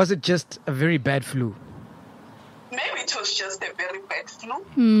 or was it just a very bad flu? Maybe it was just a very bad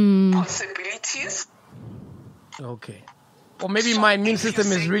flu. Possibilities. Okay. Or maybe my immune system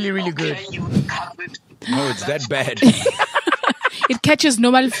is really, really good. You recovered. No, it's that bad. It catches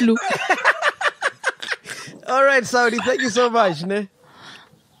normal flu. All right, Saudi, thank you so much. Ne?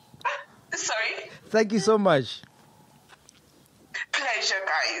 Sorry? Thank you so much. Pleasure,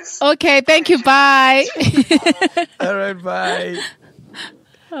 guys. Okay, thank you. Bye. All right, bye.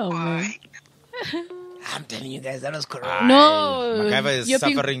 Oh, man. I'm telling you guys, that was corona. No. MacGyver is You're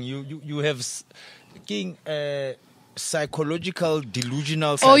being- suffering. You have king psychological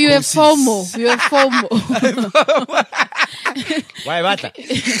delusional psychosis. Oh, you have FOMO. You have FOMO. Why bata?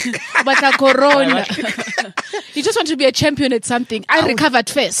 But a corona. You just want to be a champion at something. I recovered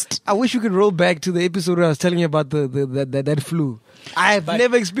first. I wish we could roll back to the episode where I was telling you about that flu. I've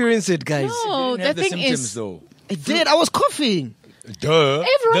never experienced it, guys. No, Didn't have the the thing symptoms is, though. I did. I was coughing. Duh. everyone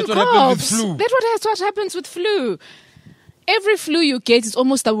That's what happens coughs. with flu. That's what happens with flu. Every flu you get is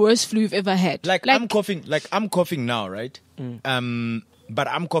almost the worst flu you've ever had. Like I'm coughing. Like I'm coughing now, right? But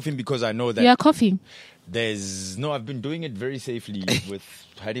I'm coughing because I know that You are coughing. I've been doing it very safely with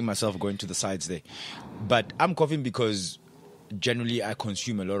hiding myself, going to the sides there. But I'm coughing because generally I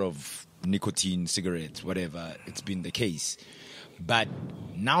consume a lot of nicotine, cigarettes, whatever. It's been the case. But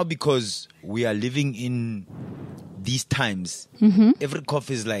now because we are living in these times, every cough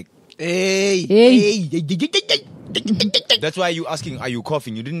is like, Hey. that's why you asking, are you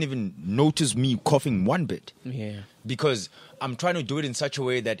coughing? You didn't even notice me coughing one bit. Yeah. Because I'm trying to do it in such a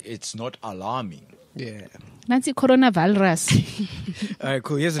way that it's not alarming. Yeah. Nancy coronavirus. All right,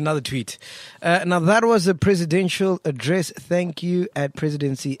 cool. Here's another tweet. Now, that was a presidential address. Thank you at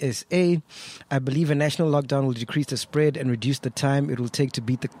Presidency SA. I believe a national lockdown will decrease the spread and reduce the time it will take to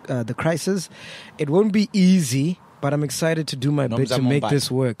beat the crisis. It won't be easy, but I'm excited to do my bit to make this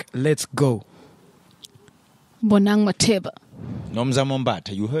work. Let's go. Bonang Mateba. Nomza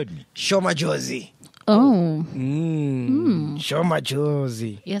Mombata, you heard me. Shoma Josie. Oh. Shoma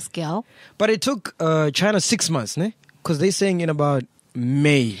Josie. Yes, girl. But it took China 6 months, ne? Because they're saying in about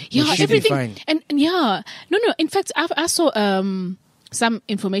May. Yeah, it should be everything. fine. And yeah. No. In fact, I saw some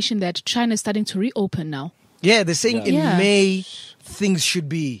information that China is starting to reopen now. Yeah, they're saying in Yeah. May things should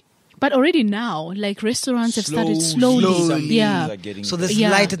be. But already now, like restaurants have started slowly. Some Yeah. things are getting So better. there's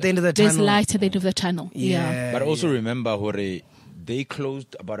Yeah. light at the end of the tunnel. There's light at the end of the tunnel. Yeah. But also remember, Hore, they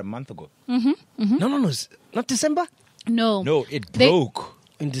closed about a month ago. No, it's not December. No. No, it They- broke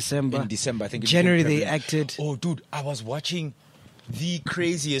In December. in December. I think it January became they prevalent. acted. Oh, dude, I was watching the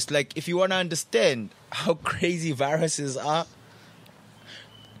craziest. Like, if you want to understand how crazy viruses are,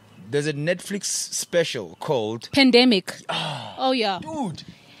 there's a Netflix special called Pandemic. Oh, yeah. Dude.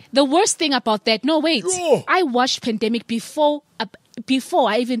 The worst thing about that, no, wait. Yo. I watched Pandemic before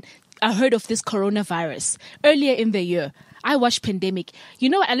I even heard of this coronavirus. Earlier in the year, I watched Pandemic. You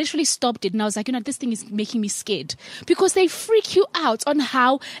know, I literally stopped it and I was like, this thing is making me scared. Because they freak you out on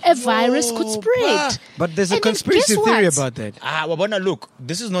how a virus could spread. But there's a And then conspiracy guess theory what? about that. Wabona, look,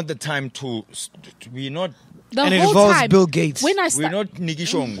 this is not the time to. We're not. The And it whole involves time, Bill Gates. When I We're start, not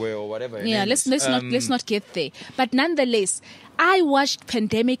Nigishongwe or whatever. her yeah, name let's is. not get there. But nonetheless, I watched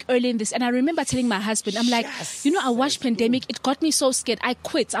Pandemic early in this, and I remember telling my husband, I'm like, I watched Pandemic. It got me so scared. I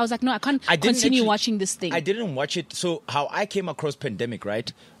quit. I was like, no, I can't I didn't continue actually- watching this thing. I didn't watch it. So how I came across Pandemic, right?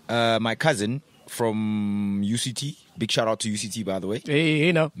 My cousin from UCT. Big shout out to UCT, by the way. Hey,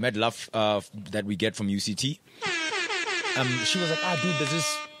 you know. Mad love that we get from UCT. She was like, dude, there's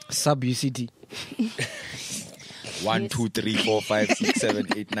this Sub UCT. 1, 2, 3, 4, 5, 6, 7,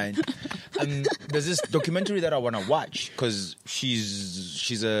 8, 9. There's this documentary that I want to watch because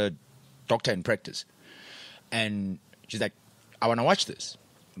she's a doctor in practice. And she's like, I want to watch this.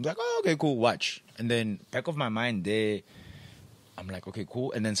 I'm like, oh, okay, cool, watch. And then back of my mind there, I'm like, okay,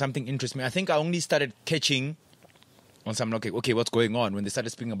 cool. And then something interests me. I think I only started catching on some, okay, what's going on when they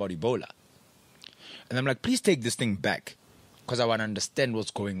started speaking about Ebola. And I'm like, please take this thing back because I want to understand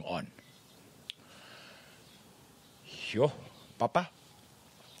what's going on. Yo, Papa.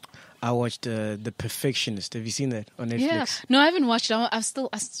 I watched The Perfectionist. Have you seen that on Netflix? Yeah. No, I haven't watched it. I've still.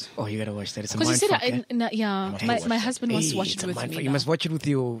 Oh, you gotta watch that. It's a Because you mindfuck. said, my husband wants to watch it with me. You must watch it with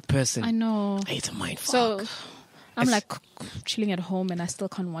your person. I know. Hey, it's a mindfuck. So I'm like chilling at home and I still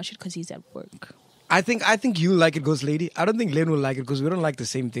can't watch it because he's at work. I think you like it, Ghost Lady. I don't think Len will like it because we don't like the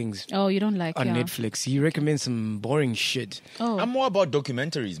same things. Oh, you don't like on Netflix. He recommends some boring shit. Oh, I'm more about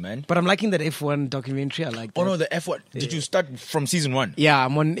documentaries, man. But I'm liking that F1 documentary. I like that. Oh no, the F1. Did you start from season 1? Yeah,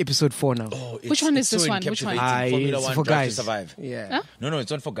 I'm on episode 4 now. Oh, which one is this one? Which one? Formula it's 1 for Drive guys. to Survive. Yeah. Huh? No,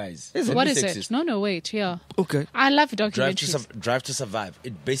 it's not for guys. What is it? No, wait. Yeah. Okay. I love documentaries. Drive to Survive.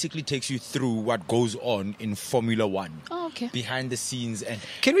 It basically takes you through what goes on in Formula 1. Oh, okay. Behind the scenes. And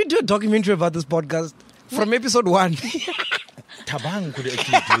Can we do a documentary about this podcast? From episode 1. Tabang could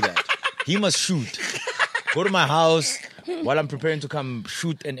actually do that. He must shoot. Go to my house while I'm preparing to come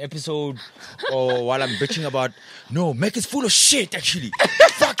shoot an episode, or while I'm bitching about, no, Mac is full of shit, actually.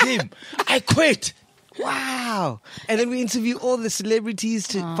 Fuck him. I quit. Wow. And then we interview all the celebrities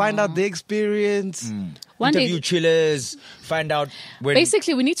to find out their experience. Interview chillers, find out when...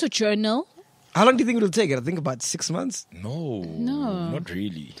 Basically, we need to journal. How long do you think it'll take? I think about 6 months. No, not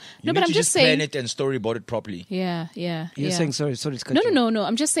really. You No, but need I'm to just plan saying- it and storyboard it properly. Yeah. You're saying, sorry, it's cut you. No.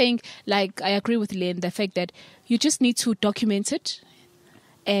 I'm just saying, like, I agree with Len, the fact that you just need to document it.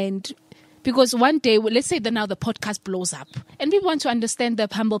 And because one day, let's say that now the podcast blows up and people want to understand the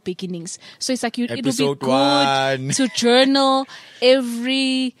humble beginnings. So it's like, it would be Episode good 1. to journal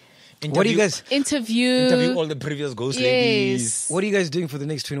every What do you guys... interview all the previous ghost ladies. What are you guys doing for the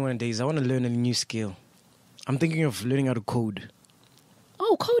next 21 days? I want to learn a new skill. I'm thinking of learning how to code.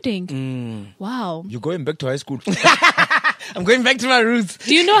 Oh, coding. Wow. You're going back to high school. I'm going back to my roots.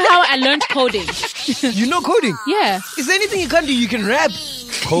 Do you know how I learned coding? You know coding? Yeah. Is there anything you can't do? You can rap.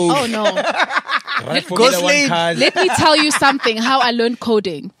 Code. Oh, no. Ghost lady. Let me tell you something, how I learned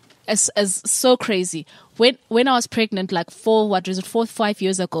coding. As so crazy. When I was pregnant, like 5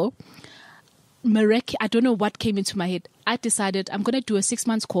 years ago, I don't know what came into my head. I decided I'm going to do a 6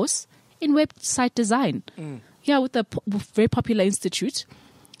 months course in website design. Yeah, with a very popular institute.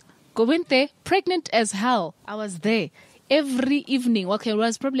 Went there, pregnant as hell. I was there every evening. Okay, it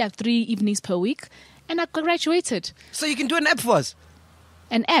was probably like 3 evenings per week. And I graduated. So you can do an app for us?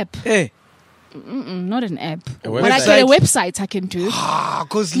 An app? Hey. Not an app. A But I get a website I can do.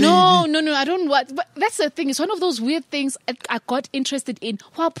 Cause No, I don't want. But that's the thing. It's one of those weird things I got interested in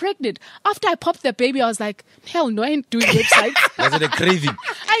while pregnant. After I popped the baby, I was like, hell no, I ain't doing websites. Was it a craving?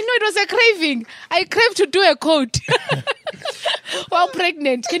 I know it was a craving. I craved to do a code while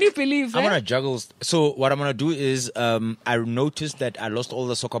pregnant. Can you believe I'm that? going to juggle. So what I'm going to do is I noticed that I lost all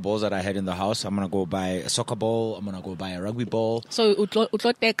the soccer balls that I had in the house. I'm going to go buy a soccer ball. I'm going to go buy a rugby ball. So,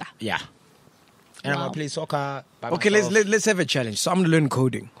 utloteka. Yeah. And I'm Wow. going to play soccer by Okay, myself. let's have a challenge. So I'm going to learn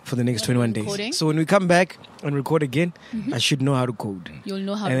coding for the next 21 days. Coding? So when we come back and record again, I should know how to code. You'll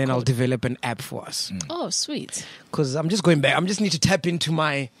know how and to then I'll code. develop an app for us. Oh, sweet. Because I'm just going back. I just need to tap into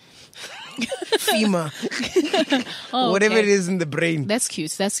my femur. Oh, Whatever okay. it is in the brain. That's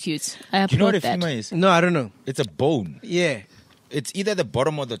cute. That's cute. I Do you know what a applaud that. femur is? No, I don't know. It's a bone. Yeah. It's either the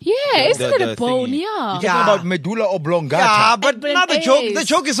bottom or the... Yeah, isn't it a bone? thingy. Yeah. You're Yeah. talking about medulla oblongata. Yeah, but But now the it joke. is. The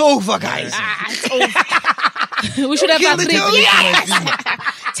joke is over, guys. It's over. We should have Kill the agreed. joke.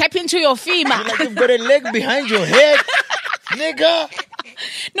 Yes. Tap into your femur. Like you've got a leg behind your head. Nigga.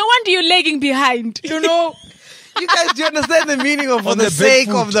 No wonder you're lagging behind. You know... You guys, do you understand the meaning of for On the, the sake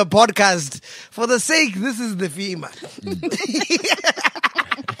Bigfoot. of the podcast? For the sake, this is the femur.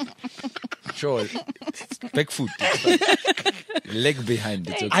 Sure. Back foot. It's fine. Leg behind.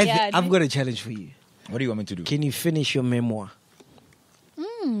 It's okay. Yeah, I've got a challenge for you. What do you want me to do? Can you finish your memoir?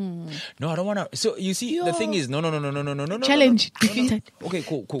 No, I don't want to. So you see, the thing is, no. Challenge. Okay,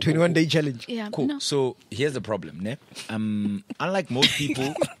 cool. 21 day challenge. Yeah, Cool. no. So here's the problem, ne? Unlike most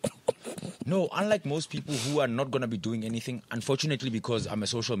people, who are not gonna be doing anything, unfortunately, because I'm a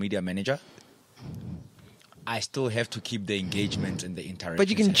social media manager, I still have to keep the engagement and the interaction. But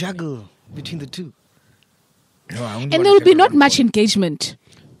you can juggle between the two. No, I only And wanna there will take be a not run much for it. engagement.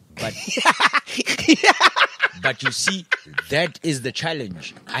 But but you see, that is the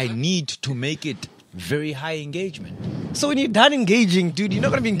challenge. I need to make it very high engagement. So when you're done engaging, dude, you're not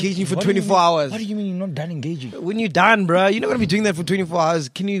going to be engaging for What do you 24 mean- hours. What do you mean you're not done engaging? When you're done, bro, you're not going to be doing that for 24 hours.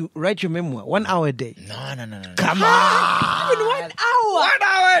 Can you write your memoir? 1 hour a day. No. Come on. Even 1 hour. 1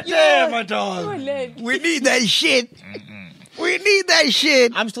 hour a day, my dog. We need that shit. We need that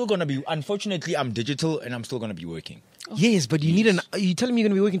shit. I'm still gonna be. Unfortunately, I'm digital and I'm still gonna be working. Yes, but you need you telling me you're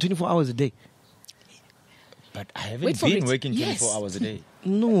going to be working 24 hours a day. But I Wait haven't for been it. working 24 Yes. hours a day.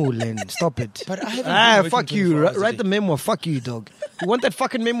 No, Len, stop it. But I haven't been fuck working you. 24 hours a Write day. the memo. Fuck you, dog. We want that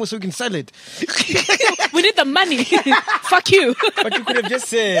fucking memo so we can sell it. We need the money. Fuck you. But you could have just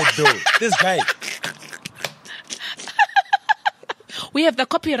said, though, this guy. We have the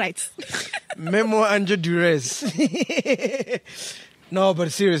copyrights. Memo under duress. No,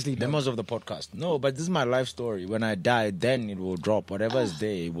 but seriously, dog. Memos of the podcast. No, but this is my life story. When I die, then it will drop. Whatever is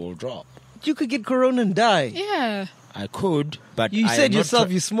there, it will drop. You could get corona and die. Yeah. I could, but You I said am not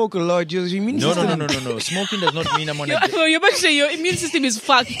yourself you smoke a lot. Your immune No. system. Smoking does not mean I'm on a. You're about to say your immune system is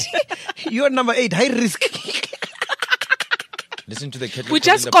fucked. You're number 8, high risk. Listen to the kettle. We calling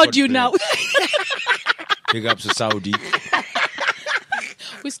just the called pot you bread. now. Big ups to Saudi.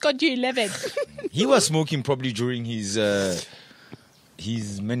 We scored you 11. He was smoking probably during his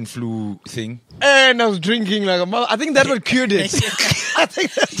men flu thing. And I was drinking like a mother. I think that would cured it. I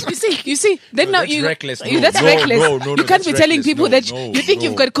think that's You see. Then No, now that's you. reckless. You, No, that's no, reckless. no, You can't that's be telling reckless. people No, that no, you think no.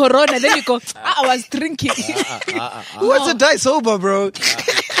 you've got corona. Then you go, I was drinking. Who wants to die sober, bro?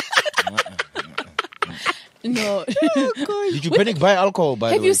 No. Did you panic buy alcohol? By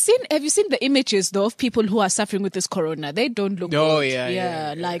Have the way, you seen the images though of people who are suffering with this corona? They don't look Oh, good.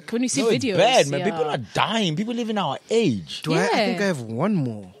 yeah. Like when you see No, videos. it's bad, man. yeah. People are dying. People living our age. I think Yeah. I have one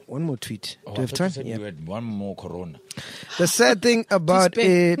more tweet. Oh, Do you I have thought time? you said Yeah. you had one more corona. The sad thing about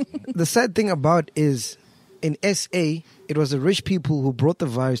big. it, the sad thing about is in SA, it was the rich people who brought the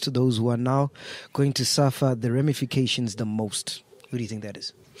virus to those who are now going to suffer the ramifications the most. Who do you think that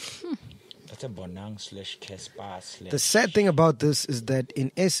is? That's a bonang / Kespa / The sad thing about this is that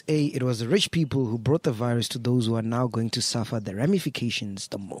in SA, it was the rich people who brought the virus to those who are now going to suffer the ramifications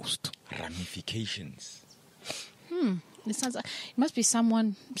the most. ramifications. It sounds like it must be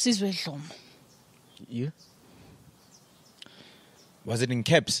someone. Sizwe Dlomo. You? Was it in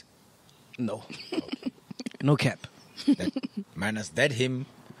caps? No. No cap. That, minus that him,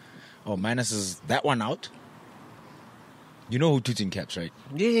 or minus is that one out. You know who tweets in caps, right?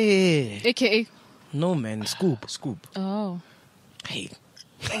 Yeah. AKA. No, man. Scoop. Oh. Hey.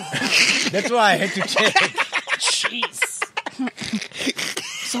 That's why I had to check. Jeez.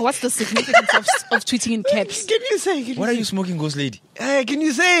 So what's the significance of tweeting in caps? Can you say? What are you smoking, Ghost Lady? Hey, can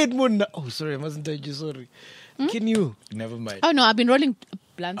you say it, Munda? Oh, sorry. I mustn't touch you. Sorry. Can you? Never mind. Oh no, I've been rolling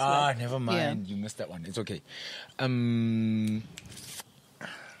blunts. like- Never mind. You missed that one. It's okay. Gun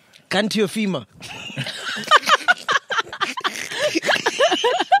to your femur.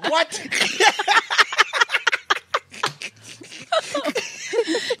 What?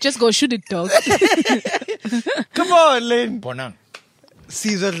 Just go shoot it, dog. Come on, Lynn. Bonang.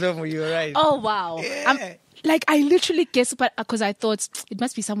 Caesar Lomo, you're right. Oh wow. Yeah. I literally guessed, but because I thought it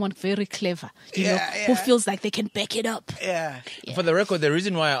must be someone very clever, you know, who feels like they can back it up. Yeah. For the record, the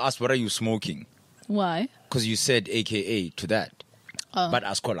reason why I asked, what are you smoking? Why? Because you said AKA to that. But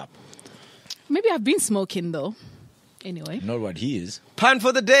ask call up. Maybe I've been smoking though. Anyway. Not what he is. Pun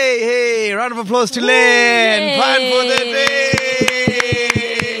for the day. Hey, round of applause to Len. Pun for the day.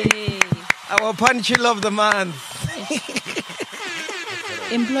 Our punchill of the month.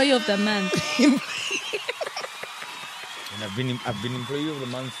 Employee of the month. And I've been employee of the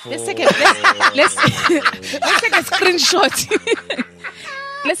month for. Let's take a screenshot.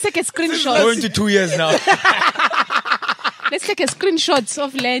 Let's take a screenshot. Going to 2 years now. Let's take a screenshot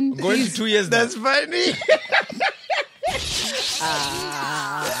of Len. Going to 2 years now. That's funny.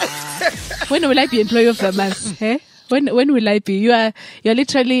 When will I be employee of the month? Eh? When will I be? You're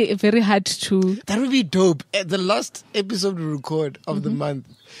literally very hard to. That would be dope. At the last episode we record of the month,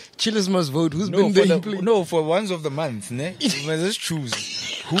 Chillers must vote. Who's No, been for the the, for ones of the month, ne? You must just choose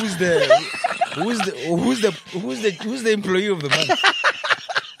who's the employee of the month.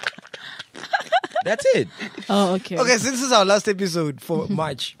 That's it. Oh, okay. Okay, so this is our last episode for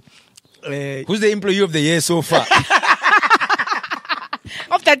March. Who's the employee of the year so far?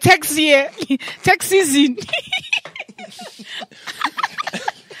 Of the tax year, tax season.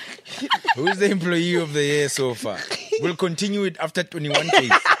 Who's the employee of the year so far? We'll continue it after 21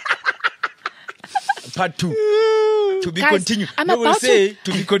 days. Part 2. To be Guys, continued. I'm No, we'll about say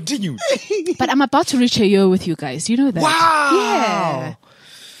to be continued. But I'm about to reach a year with you guys. You know that? Wow. Yeah.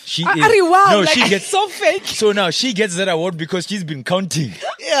 She Ari, is. wow. No, like, she gets. so fake. So now she gets that award because she's been counting.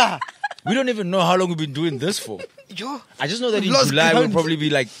 Yeah. We don't even know how long we've been doing this for. Yo. I just know that We've in lost July will count. probably be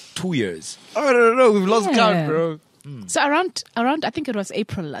like 2 years. Oh, no. We've lost Yeah. count, bro. So around, I think it was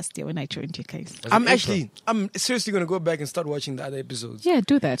April last year when I joined you guys. I'm seriously going to go back and start watching the other episodes. Yeah,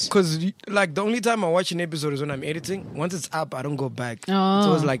 do that. Because, like, the only time I watch an episode is when I'm editing. Once it's up, I don't go back. Oh. It's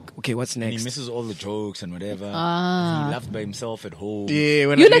always like, okay, what's And next? he misses all the jokes and whatever. He laughed by himself at home. Yeah,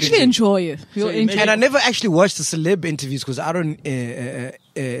 when You'll I'm actually editing. enjoy it. You'll So enjoy And I it. never actually watched the celeb interviews because I don't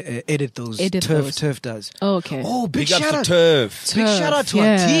edit those. Edit those. Turf does. Oh, okay. Oh, big Big ups shout to out. Turf. Big shout out to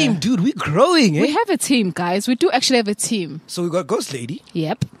Yeah. our team, dude. We're growing, eh? We have a team, guys. We do actually have a team. So we got Ghost Lady,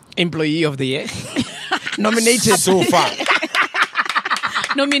 Yep. Employee of the Year, nominated. So far.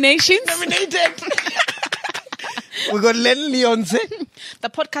 Nominations. Nominated. We got Len Leonce. The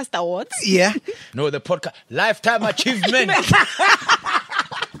podcast awards. Yeah. No, the podcast. Lifetime achievement.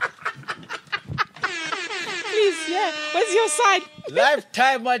 Please, yeah. Where's your sign?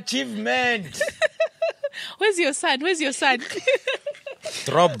 Lifetime achievement. Where's your sign? Where's your sign?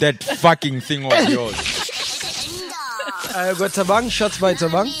 Drop that fucking thing of yours. We've got Tabang, shots by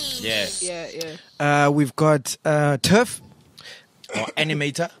Tabang. Yes. yeah. We've got Turf. Or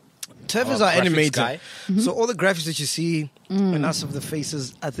Animator. Turf Our is our graphics animator. guy. So all the graphics that you see and us of the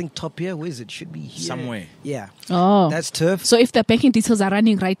faces, I think top here, where is it? Should be here. Somewhere. Yeah. Oh. That's Turf. So if the banking details are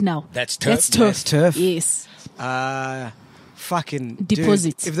running right now, That's Turf. That's Turf. That's Turf. Yes. Fucking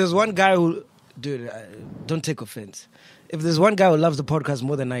Deposits. Dude, if there's one guy who, don't take offense. If there's one guy who loves the podcast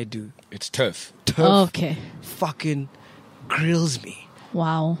more than I do, It's Turf. Turf Okay. fucking grills me.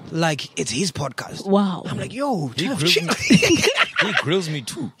 Wow. Like it's his podcast. Wow. I'm like, yo, He Turf, grills chill. me. He grills me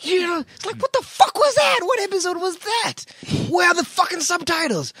too. You know, it's like, what the fuck was that? What episode was that? Where are the fucking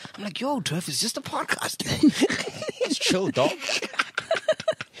subtitles? I'm like, yo, Turf is just a podcast. It's chill, dog.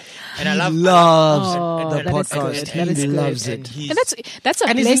 And I love loves Oh, the that is podcast. good. He That is good. loves And it. he's, And that's a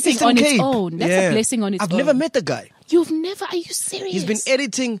And he's in blessing Eastern on its Cape. own. That's Yeah. a blessing on its I've own. never met the guy. You've never? Are you serious? He's been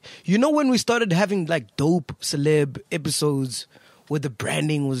editing. You know when we started having like dope celeb episodes where the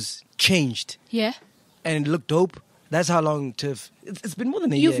branding was changed Yeah. and it looked dope? That's how long Turf. It's been more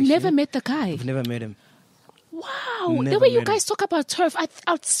than a year. You've never actually. met the guy. I've never met him. Wow. The Never way you met him. guys talk about Turf, I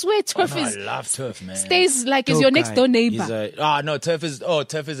swear Turf I is love Turf, man. stays like is Dope your next guy. door neighbor. Turf is a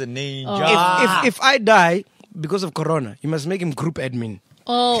ninja. If I die because of Corona, you must make him group admin.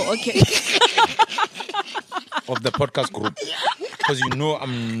 Oh, okay. Of the podcast group. Because you know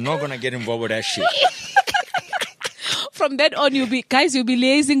I'm not gonna get involved with that shit. From then on, you'll be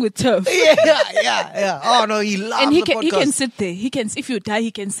liaising with Turf. Yeah. Oh no, he loves And he the can podcast. sit there. He can, if you die,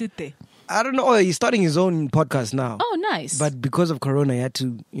 he can sit there. I don't know. Oh, he's starting his own podcast now. Oh, nice. But because of Corona, he had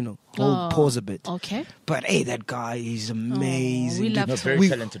to, pause a bit. Okay. But hey, that guy is amazing. we dude. love No, Turf. very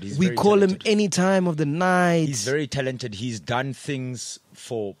talented. He's we very call talented. him any time of the night. He's very talented. He's done things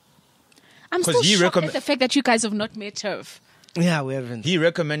for. I'm 'Cause still he shocked recomm- at the fact that you guys have not met Turf. Yeah, we haven't. He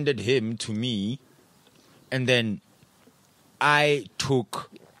recommended him to me, and then I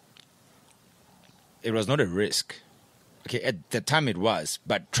took. It was not a risk. Okay, at the time it was,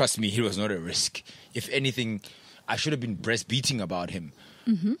 but trust me, it was not a risk. If anything, I should have been breastbeating about him.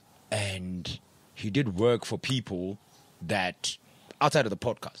 Mm-hmm. And he did work for people that outside of the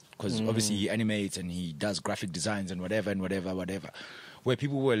podcast, because obviously he animates and he does graphic designs and whatever, where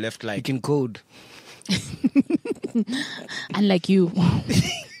people were left He like, can code. Unlike you.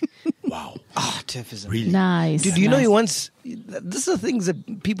 wow, Ah, Turf is really? Nice. Dude, you know nice. he wants. This are things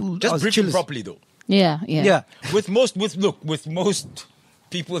that people Just brief him chillers- properly though. Yeah. Yeah. With most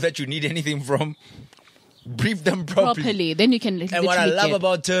people that you need anything from, brief them properly. Then you can And what I literally love get-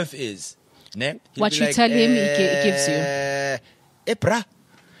 about Turf is, ne, he'll What be you like, tell him, he gives you. Epra.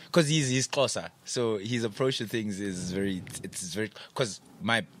 Because he's closer. So his approach to things is very, because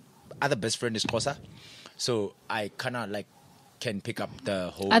my other best friend is closer. So I kind of like can pick up the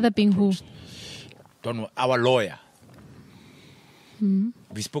whole. Other being who? Don't know, our lawyer.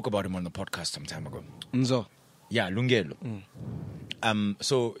 We spoke about him on the podcast some time ago. Nzo. Yeah, Lungelo.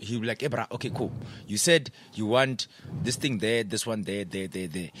 So he was like, Ebra, okay, cool. You said you want this thing there, this one there.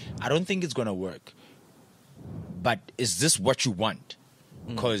 I don't think it's going to work. But is this what you want?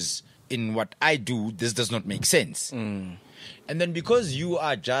 Because in what I do, this does not make sense. And then because you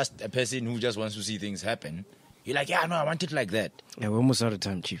are just a person who just wants to see things happen, you're like, yeah, no, I want it like that. Yeah, we're almost out of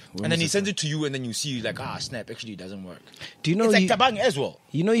time, Chief. And then he sends it to you and then you see, like, snap, actually it doesn't work. Do you know It's like you, Tabang as well.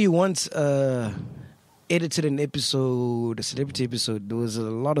 you know you once edited an episode, a celebrity episode. There was a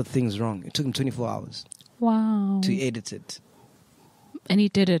lot of things wrong. It took him 24 hours Wow. to edit it, And he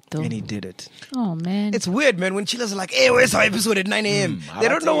did it though. and he did it. Oh man. It's weird, man. When chillers are like, "Hey, where's our episode at 9 a.m.?" I They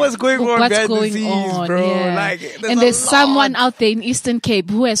don't like know it. what's going on What's behind going the scenes, on, bro. yeah. Like, and a there's lot. someone out there in Eastern Cape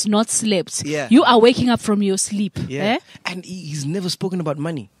who has not slept. Yeah. You are waking up from your sleep. Yeah, Eh? and he's never spoken about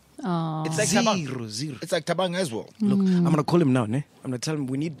money. Oh. It's like Zero. It's like Tabang as well. Look, I'm gonna call him now, ne? I'm gonna tell him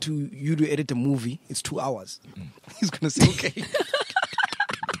we need you to edit a movie. It's 2 hours. He's gonna say okay.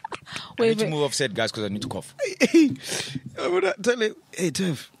 I need to move off set, guys, because I need to cough. I'm gonna tell him, hey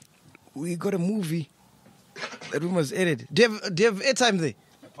Tev, we got a movie that we must edit. Do you have airtime there?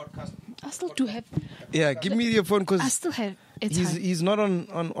 I still do have. Yeah, give me your phone because I still have airtime. he's not on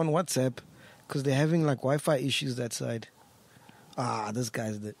WhatsApp because they're having like Wi-Fi issues that side. This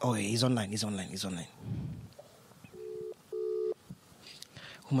guy's he's online.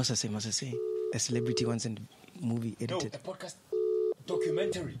 Who must I say? A celebrity wants a movie edited. No, a podcast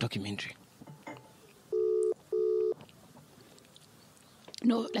documentary.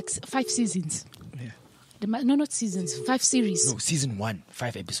 No, like 5 seasons. Yeah. No, not seasons. 5 series. No, season 1,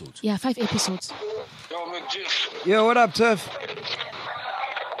 5 episodes. Yeah, 5 episodes. Yo, what up, Tuff?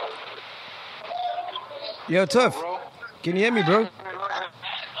 Yo, Tuff. Can you hear me, bro?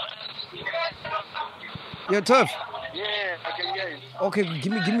 Yo, Tuff. Yeah, I can hear you. Okay,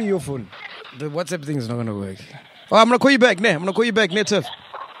 give me your phone. The WhatsApp thing is not gonna work. Oh, I'm gonna call you back, Tuff.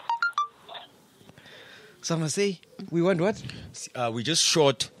 So I'm gonna say, we want what?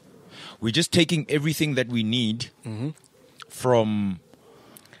 We're just taking everything that we need from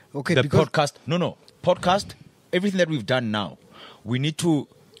the podcast. No, podcast. Everything that we've done now, we need to.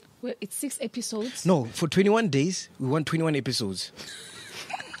 Well, it's 6 episodes. No, for 21 days, we want 21 episodes.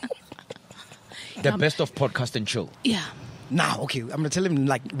 The best of podcast and chill. Yeah. Now, okay, I'm gonna tell him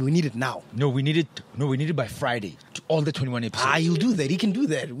like we need it now. No, we need it by Friday. All the 21 episodes. He'll do that. He can do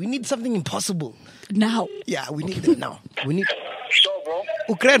that. We need something impossible. Now. Yeah, we need it now. We need. So, bro.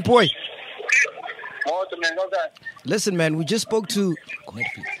 Ukraine boy. What the man? What's that? Listen, man, we just spoke to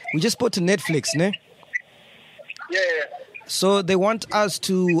Netflix, ne? Yeah. So they want us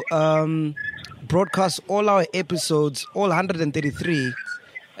to broadcast all our episodes, all 133,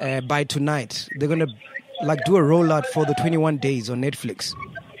 by tonight. They're gonna do a rollout for the 21 days on Netflix.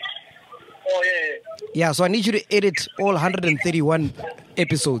 Oh, yeah. Yeah, so I need you to edit all 131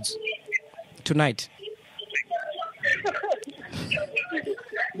 episodes tonight.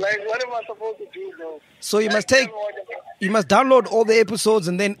 Like, what am I supposed to do, bro? So you must download all the episodes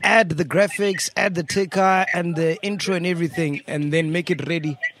and then add the graphics, add the ticker and the intro and everything, and then make it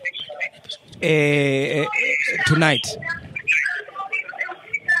ready tonight.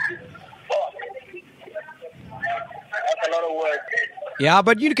 That's a lot of work. Yeah,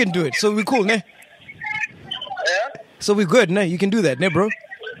 but you can do it. So we're cool, ne? Yeah? So we're good, ne? You can do that, ne, bro?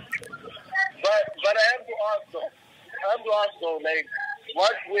 But I have to ask though, like,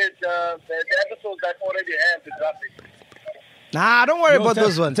 what with the episodes that already have the graphics? Nah, don't worry about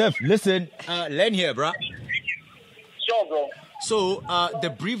those ones. Tef, listen, Len here, bruh. Sure, bro. So the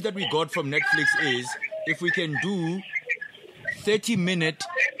brief that we got from Netflix is if we can do 30-minute,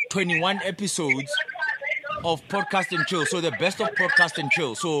 21 episodes of podcast and chill. So the best of podcast and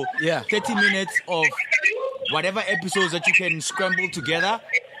chill. So 30 minutes of whatever episodes that you can scramble together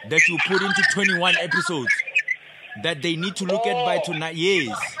that you put into 21 episodes that they need to look at by tonight.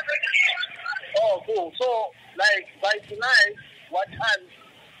 Yes. Oh, cool. So, like, by tonight, what time?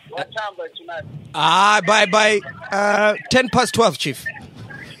 What time by tonight? By 10 past 12, Chief.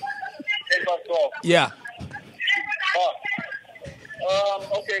 10 past 12. Yeah.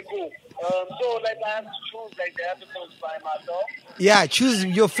 Okay, cool. So, like, I have to choose, like, the episodes by myself? Yeah, choose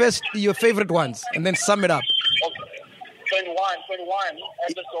your favorite ones and then sum it up. Okay. 21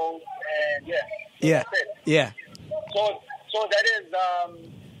 episodes, and yeah. So Yeah. that's it. Yeah. So that is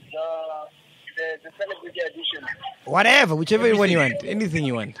the celebrity edition. Whatever, whichever one you want. Anything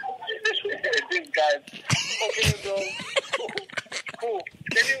you want. These guys. Okay, bro. Cool.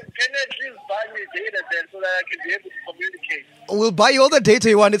 Can you at least buy me data then so that I can be able to communicate? We'll buy you all the data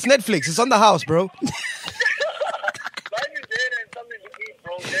you want. It's Netflix. It's on the house, bro. Buy me data and something to eat,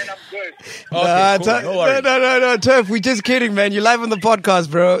 bro. Then I'm good. Okay, cool. No worries. No, Turf. We're just kidding, man. You're live on the podcast,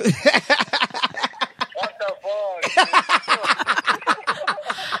 bro. What the fuck?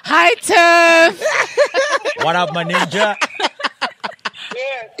 Hi, Turf. What up, my ninja?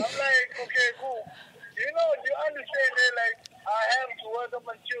 Yeah, I'm like, okay, cool. You understand that, like, I have to work up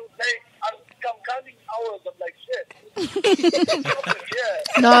until, like, I'm counting hours. I'm like, shit.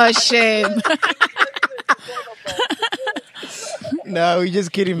 Yeah. No shame. No, we're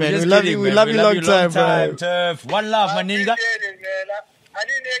just kidding, man. Just We love kidding, you. man. We love you long time, bro. Turf. One love, my ninja. I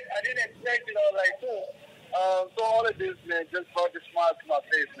didn't expect it. I was like, cool. So all of this, man, just brought the smile to my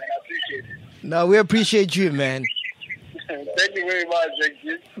face, man. I appreciate it. No, we appreciate you, man. Thank you very much, thank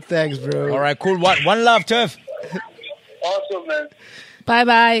you. Thanks, bro. All right, cool. One love, Turf. Awesome, man.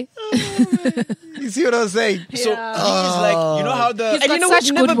 Bye. You see what I'm saying? So he's like, you know how the He's And got you know what?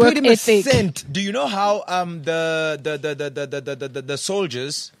 such Never good work paid him a ethic. cent. do you know how the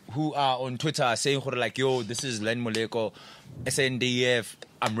soldiers who are on Twitter are saying like, yo, this is Len Moleko, SNDF,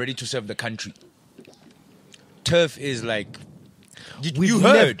 I'm ready to serve the country. Turf is like, you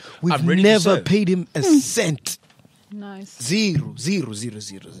heard? We've I'm ready to never serve. paid him a cent. Nice. Zero.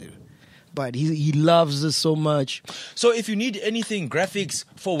 But he loves us so much. So if you need anything, graphics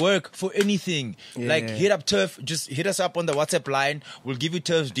for work, for anything, like hit up Turf, just hit us up on the WhatsApp line. We'll give you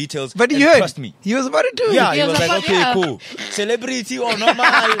Turf's details. But and you heard, trust me. he was about to do it. Yeah, he He was was like, about- okay, yeah. cool. Celebrity or normal.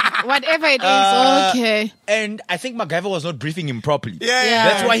 Whatever it is, okay. And I think MacGyver was not briefing him properly.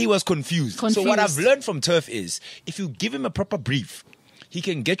 Yeah. That's why he was confused. So what I've Confused. learned from Turf is, if you give him a proper brief, he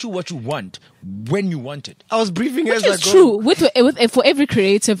can get you what you want when you want it. I was briefing Which as is I go. true with for every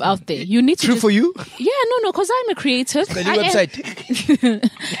creative out there. You need to True just- for you? Yeah, no, because I'm a creative. The new I am. website.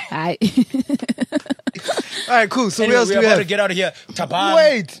 All right, cool. So Anyway, what else we're do we about to have? get out of here. Taban.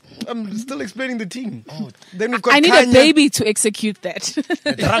 Wait, I'm still explaining the team. Then we've got I need Kanya. a baby to execute that.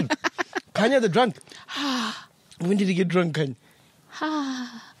 Drunk. Kanya the drunk. When did he get drunk,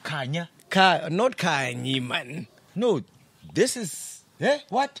 Kanya? Kanya. Not Kanye, man. No, this is...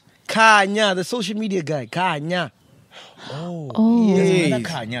 What? Kanya, the social media guy. Kanya. Oh, There's Yes. another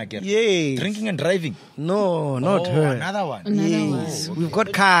Kanya again. Yes. Drinking and driving. No, not Oh, her. another one. Yes. We've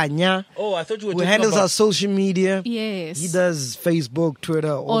got Kanya, Oh, I thought you were who talking handles about... our social media. yes. He does Facebook,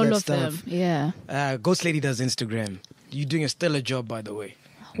 Twitter, all all that of stuff. them. Yeah. Ghost Lady does Instagram. You're doing a stellar job, by the way.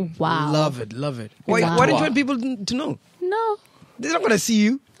 Wow. Love it. Why Wow. don't you want people to know? No. They're not going to see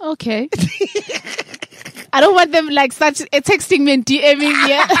you. Okay. I don't want them like texting me and DMing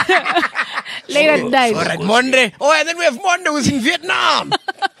me late at night. All right, Monday. Oh, and then we have Monday who's in Vietnam.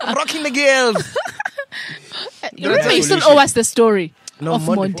 Rocking the girls. Remember, you still owe us the story of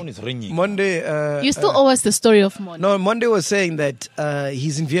Monday. Monday. phone is ringing. Monday. You still owe us the story of Monday. No, Monday was saying that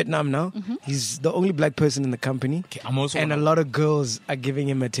he's in Vietnam now. He's the only black person in the company. Okay, I'm also... And a lot of girls are giving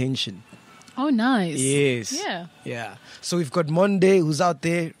him attention. Oh, nice. Yes. Yeah. Yeah. So we've got Monday who's out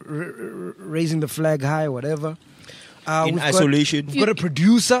there raising the flag high, whatever. in we've isolation. We've got a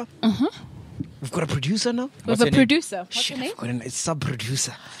producer. We've got a producer now. We have What's a her name? producer. What's Shit, her name? I've got a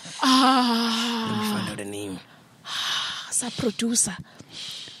sub-producer. Let me find out the name. As a producer.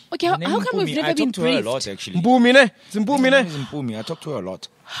 Okay, Her name how is come we've Mpumi. never I been talk to her a briefed? lot, actually. Mpumi ne? It's Mpumi Her ne? name is Mpumi. I talk to her a lot.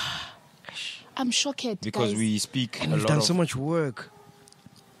 I'm shocked, Because guys. we speak And a we've lot done of... so much work.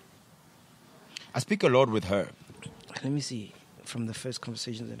 I speak a lot with her. Let me see. From the first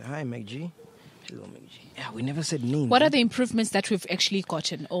conversation, that hi, Meg G. Hello, Meg G. Yeah, we never said names. What are the improvements that we've actually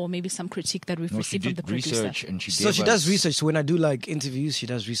gotten, or maybe some critique that we've No, she received from did the producer? research and she So gave she does us- research. So when I do like interviews, she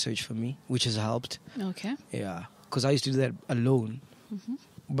does research for me, which has helped. Okay. Yeah, because I used to do that alone,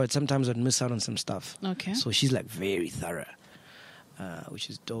 but sometimes I'd miss out on some stuff. Okay. So she's like very thorough, which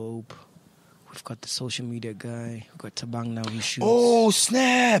is dope. We've got the social media guy. We've got Tabang now. He shoots. Oh,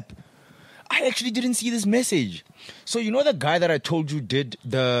 snap. I actually didn't see this message. So you know the guy that I told you did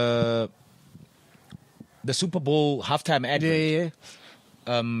the Super Bowl halftime advert?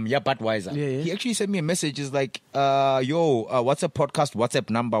 yeah. Budweiser. Yeah. He actually sent me a message. He's like, what's a podcast WhatsApp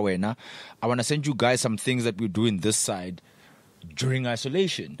number where now? I want to send you guys some things that we're doing this side during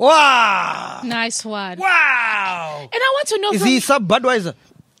isolation. Wow! Nice one. Wow! And I want to know Is from he sub Budweiser?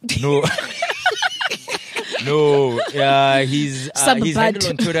 No. No, his Sub-bud. handle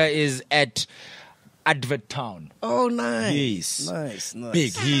on Twitter is at Advert Town. Oh, nice. Yes. Nice.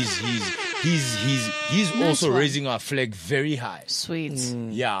 Big. He's Nice also one. raising our flag very high. Sweet.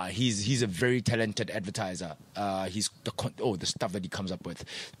 Yeah, he's a very talented advertiser. He's the stuff that he comes up with,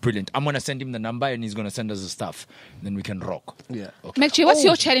 brilliant. I'm gonna send him the number and he's gonna send us the stuff. Then we can rock. Yeah. Okay. Mekchi, what's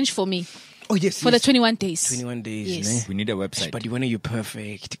your challenge for me Oh, yes. for the 21 days? 21 days. Yes. Ne? We need a website. But when are you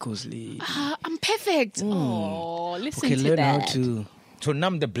perfect, Kozli? I'm perfect. Oh, listen Okay, to learn that. how to. So now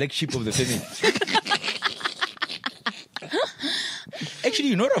I'm the black sheep of the family. Actually,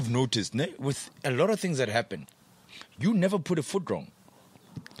 you know what I've noticed, ne? With a lot of things that happen, you never put a foot wrong,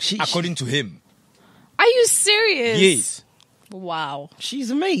 according to him. Are you serious? Yes. Wow. She's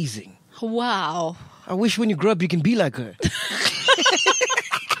amazing. Wow. I wish when you grow up you can be like her.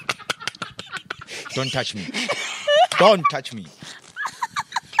 Don't touch me. Don't touch me.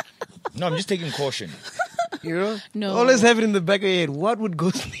 No, I'm just taking caution. You know? No. Always have it in the back of your head. What would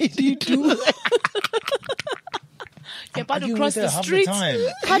Ghost Lady do? You're about to arguing cross with her the half the street. time.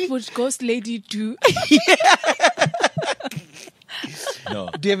 What would Ghost Lady do? No.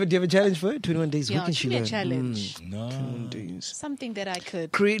 do you have a challenge for it? 21 days. Yeah, what can she give me a learn? challenge. No. 21 days. Something that I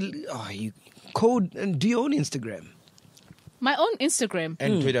could. Create. You code and do your own Instagram. My own Instagram.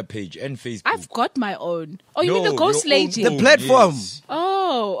 And Twitter page and Facebook. I've got my own. Oh, you mean the Ghost Lady? The platform. Yes.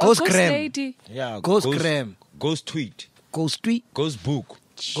 Oh, Ghost Ghost Cram. Lady. Yeah. Ghost Cram. Ghost tweet. Ghost tweet. Ghost book.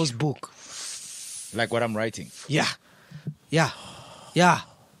 Ghost book. Like what I'm writing. Yeah.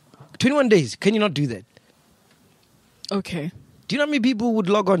 21 days. Can you not do that? Okay. Do you know how many people would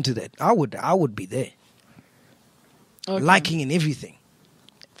log on to that? I would be there. Okay. Liking and everything.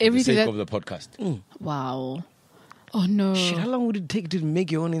 For the Everything sake that. of the podcast. Wow. Oh no. Shit, how long would it take to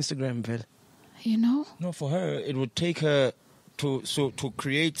make your own Instagram, fella? You know? No, for her, it would take her to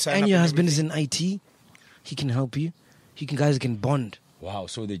create. Sign And up your husband is everything. in IT. He can help you. Guys can bond. Wow.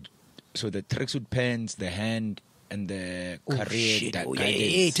 So the tracksuit pants, the hand, and the Oh, career shit. that Oh, guidance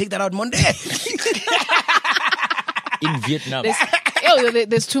yeah. Take that out Monday. in Vietnam.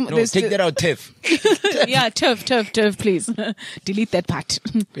 There's too much. No, take that out, Tiff. Yeah, tough, please. Delete that part.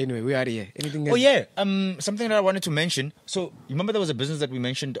 Anyway, we are here. Anything else? Oh yeah, something that I wanted to mention. So you remember there was a business that we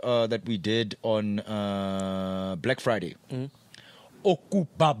mentioned that we did on Black Friday.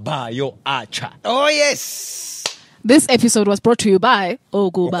 Okubabayo Acha. Oh, yes. This episode was brought to you by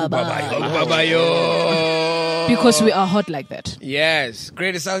Ogu Baba. Babayo. Because we are hot like that. Yes.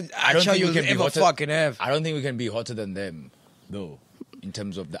 Greatest I don't Acha think we you'll can be ever hotter. fucking have. I don't think we can be hotter than them, though, in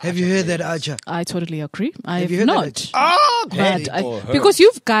terms of the. Have Acha you heard that, flavors. Acha? I totally agree. I Have have you heard not. that? Oh, But Or her. because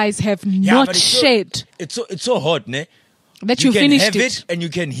you guys have Yeah, not but it's so- shared It's so hot, ne? that you can finished have it. it and you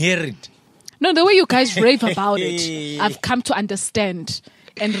can hear it. No, the way you guys rave about it, I've come to understand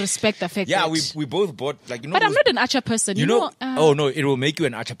and respect the fact Yeah, that. we both bought like But I'm those- not an Acha person. You know, oh no, it will make you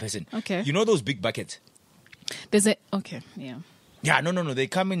an Acha person. Okay. You know those big buckets? There's a okay, yeah. Yeah, no. They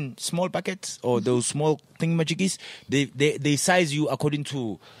come in small buckets or those small thingamajiggies. They size you according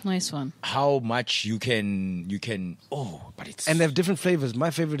to Nice one. how much you can. Oh, but it's And they have different flavors. My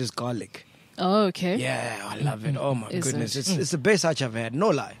favorite is garlic. Oh, okay. Yeah, I love it. Oh, my Is goodness. it? It's the best Acha I've had. No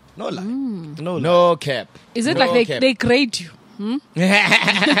lie. No lie. No lie. no cap. Is it No like cap. they grade you? No, we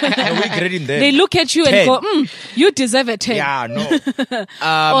grading them. They look at you and 10. go, you deserve a 10. Yeah, no.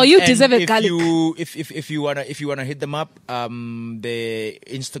 Or you and deserve a if garlic. If you wanna hit them up, the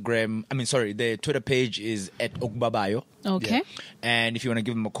Twitter page is at Okbabayo. Okay. And if you want to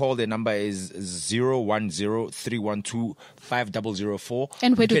give them a call, their number is 010-312-5004.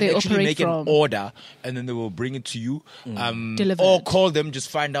 And where do you can they actually operate make from? an order, and then they will bring it to you. Delivered. Or call them, just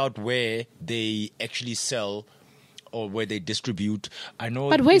find out where they actually sell or where they distribute. I know.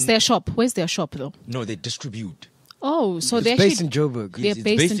 But where's their shop? Where's their shop, though? No, they distribute. Oh, so It's they're based actually... in Joburg. They're It's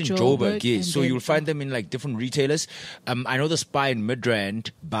based in Joburg, yes. and So then- you'll find them in like different retailers. I know the Spy in Midrand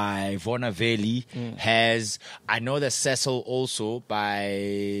by Vona Valley has. I know the Cecil also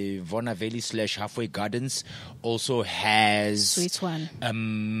by Vona Valley / Halfway Gardens also has. Sweet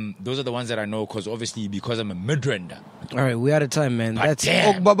one. Those are the ones that I know because I'm a Midrander. All right, we're out of time, man. But That's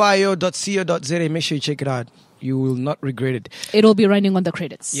damn. okbabayo.co.za. Make sure you check it out. You will not regret it. It'll be running on the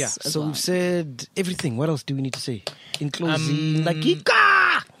credits. Yeah. as So well. we've said everything. What else do we need to say? In closing, like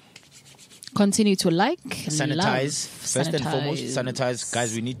Ika! Continue to like, Sanitize. love, First and foremost, sanitize.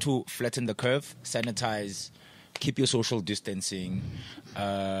 Guys, we need to flatten the curve. Sanitize. Keep your social distancing.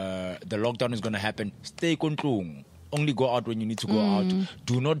 The lockdown is going to happen. Stay control. Only go out when you need to go out.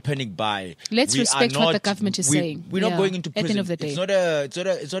 Do not panic buy. Let's We respect are what the not- government is saying. We're not Yeah. going into At the prison. end of the day. It's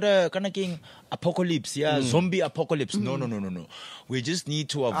not a kind of king apocalypse. Yeah, zombie apocalypse. No. We just need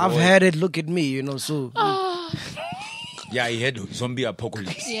to avoid. I've had it. Look at me, so. Yeah, he had zombie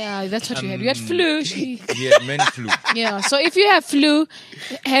apocalypse. Yeah, that's what you had. You had flu. He had man flu. Yeah, so if you have flu,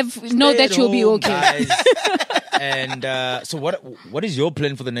 know that Stay you'll be at home, okay. guys. And so what is your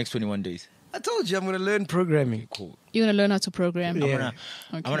plan for the next 21 days? I told you I'm going to learn programming. Cool. You're going to learn how to program. Yeah.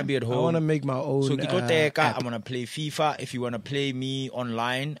 I wanna be at home. I want to make my own. So app. I'm gonna play FIFA. If you wanna play me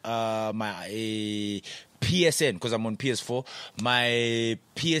online, my PSN because I'm on PS4. My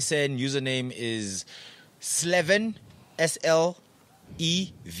PSN username is Slevin SLEVIN_LEN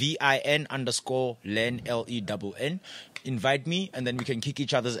LENN. Invite me, and then we can kick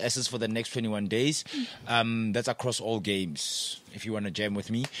each other's asses for the next 21 days. That's across all games. If you wanna jam with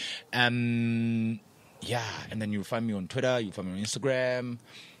me, yeah, and then you'll find me on Twitter. You'll find me on Instagram.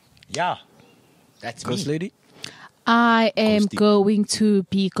 Yeah, that's Ghost me. Lady? I am Ghosting. going to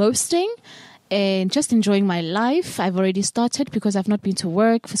be ghosting and just enjoying my life. I've already started because I've not been to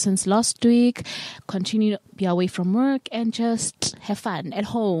work since last week. Continue to be away from work and just have fun at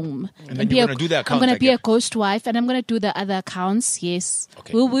home. And then you're gonna do the I'm account going to like be a that. ghost wife and I'm going to do the other accounts. Yes.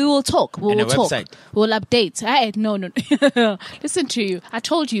 Okay. We will talk. We And will a talk. website. We'll update. No. Listen to you. I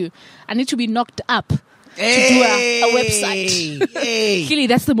told you. I need to be knocked up to do a website. Hey. Really,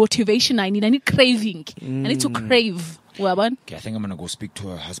 that's the motivation I need. I need craving. I need to crave Waban? Okay, I think I'm gonna go speak to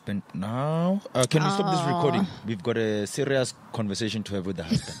her husband now. Can we stop this recording? We've got a serious conversation to have with the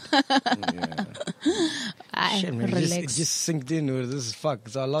husband. Shit, man, Relax. it just sinked in. This is fuck.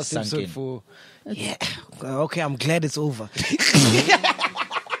 It's our last Sunk episode in. for. Yeah. Okay, I'm glad it's over.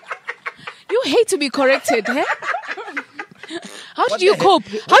 You hate to be corrected, eh? How did you cope?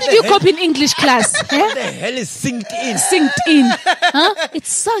 How did you cope in English class? What Eh? the hell is synced in? Sinked in. Huh?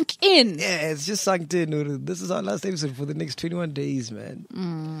 It's sunk in. Yeah, it's just sunk in. This is our last episode for the next 21 days, man.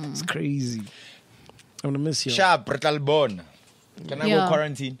 It's crazy. I'm gonna miss you. Sharp, Bretalbon. Can I Yeah. go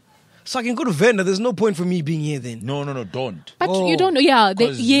quarantine? So I can go to Venda. There's no point for me being here then. No, don't. But Oh. you don't know. Yeah,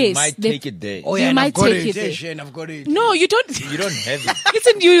 Because yes. you might take it there. Oh You yeah, and might I've got take it. it Yeah, there. shit, I've got it. No, you don't. You don't have it.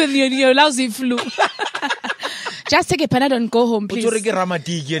 Listen, you and your lousy flu. Just take a Panadol and go home, please. Utoreke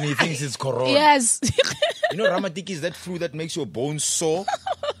Ramatiki and he thinks it's corona. Yes. You know, Ramatiki is that flu that makes your bones sore.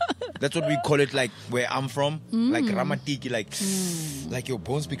 That's what we call it, like where I'm from, like Ramatiki, like your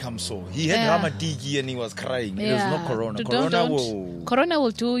bones become sore. He had Yeah. Ramatiki and he was crying. It was not corona. Don't. Corona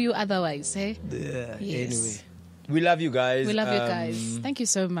will do you otherwise, eh? Yeah, Yes. anyway. We love you guys. We love you guys. Thank you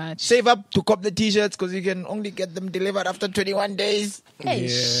so much. Save up to cop the t-shirts because you can only get them delivered after 21 days. Hey,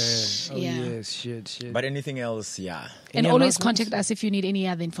 Yeah. Oh, yeah. yes, shit. But anything else, yeah. And Any always announcements? contact us if you need any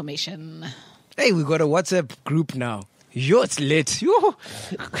other information. Hey, we got a WhatsApp group now. Yo, it's lit. Yo.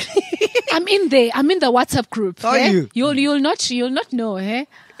 I'm in there. I'm in the WhatsApp group. Are eh? you? You'll not know, eh?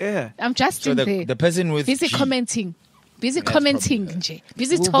 Yeah. I'm just So in there. the person with busy G- commenting. Busy That's commenting. probably nje.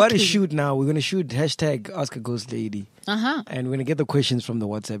 Busy We're about to talking. shoot now. We're going to shoot hashtag Ask a Ghost Lady. Uh-huh. And we're going to get the questions from the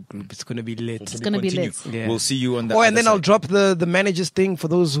WhatsApp group. It's going to be lit. It's gonna be continue. lit. Yeah. We'll see you on the Oh, and other then I'll side. drop the manager's thing for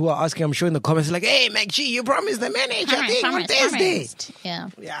those who are asking. I'm sure in the comments, like, hey, MacG, you promised the manager thing on Thursday. Yeah.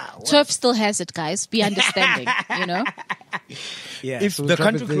 Yeah. Turf still has it, guys. Be understanding, you know? Yeah. If so we'll the drop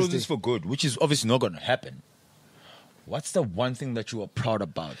it country closes Thursday. for good, which is obviously not going to happen, what's the one thing that you are proud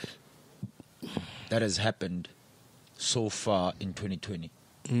about that has happened so far in 2020?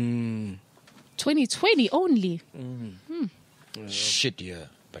 2020 only. Shit, yeah.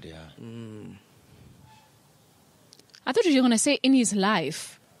 But yeah. I thought you were going to say in his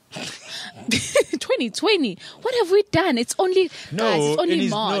life. 2020. What have we done? It's only guys, it's only in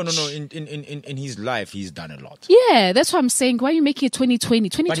his, March. no. In his life, he's done a lot. Yeah, that's what I'm saying. Why are you making it 2020?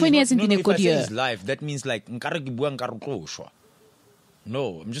 But 2020 he's hasn't not- been a if good I say year. his life, that means like nkare ke bua nkare tlo shwa.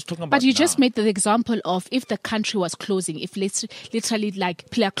 No, I'm just talking about. But you just now. made the example of if the country was closing, if let's literally like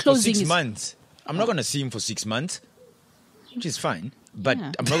for closing 6 is months. I'm not gonna see him for 6 months, which is fine. But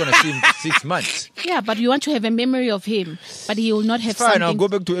Yeah. I'm not gonna see him for 6 months. yeah, but you want to have a memory of him, but he will not have Fine, something. I'll go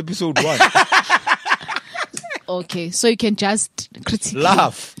back to episode 1. Okay, so you can just critique.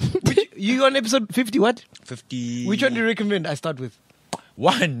 Laugh. You on episode 50 what? 50. Which one do you recommend I start with?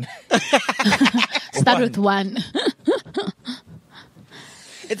 1. Start with one.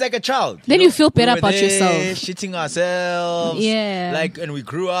 It's like a child. Then know? you feel better We were about there, yourself. Shitting ourselves. Yeah. Like, and we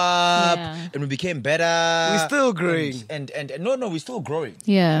grew up Yeah. and we became better. We're still growing. And no, we're still growing.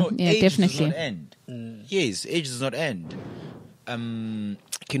 Yeah, No, yeah, age definitely. does not end. Yes, age does not end.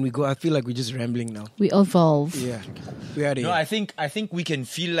 Can we go? I feel like we're just rambling now. We evolve. Yeah. We are here. No, I think we can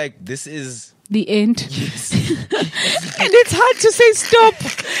feel like this is The end. And it's hard to say stop.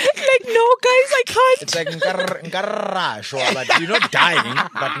 Like, no, guys, I can't. it's like nkarasho, but you're not dying,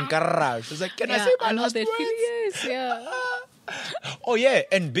 but nkarasho. It's like, can I Yeah, say my I know last that words? feeling. Yes, yeah. Oh yeah,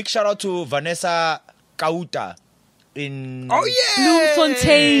 and big shout out to Vanessa Kauta in Oh, yeah.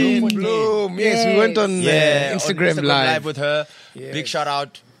 Bloemfontein. Bloom. Yes, we went on on Instagram Live. with her. Yes. Big shout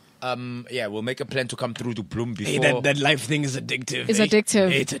out. Yeah, we'll make a plan to come through to Bloom Hey, before. that live thing is addictive. It's eh?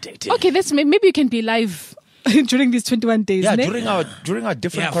 addictive. It's addictive. Okay, maybe you can be live during these 21 days. yeah, ne? during our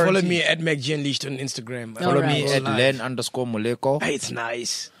different Yeah, follow quarantine. me at MacG Unleashed on Instagram. Follow Alright. me at Len_Moleko Hey, it's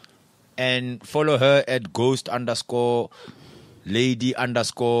nice. and follow her at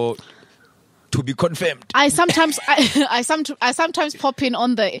Ghost_Lady_ to be confirmed. I sometimes pop in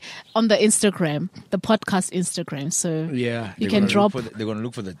on the Instagram, the podcast Instagram. So Yeah. you can drop. They're gonna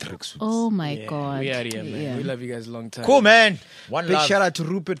look for the tricks. Oh my Yeah, god! we are here, man. Yeah. We love you guys a long time. Cool, man. One Big love. shout out to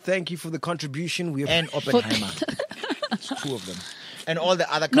Rupert. Thank you for the contribution. We And Oppenheimer. It's 2 of them. And all the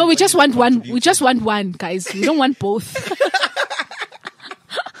other. No, we just want companies one. We just want one, guys. We don't want both.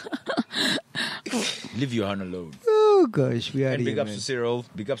 leave Johan alone. Oh gosh, we are And here, big ups man. to Cyril.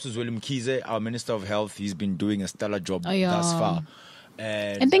 Big ups to Zweli Mkhize, our Minister of Health. He's been doing a stellar job Oh, yeah. thus far.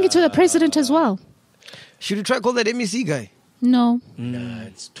 And And thank you to the president as well. Should we try call that MEC guy? No. Nah,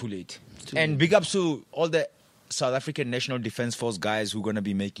 it's too late. And big ups to all the South African National Defence Force guys who are going to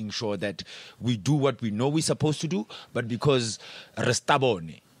be making sure that we do what we know we're supposed to do, but because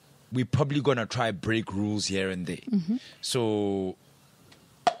restabone, we're probably gonna try break rules here and there. So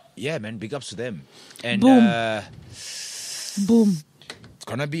yeah, man, big ups to them. And Boom. it's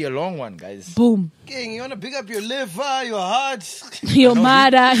gonna be a long one, guys. Boom. King, you wanna pick up your liver, your heart? Your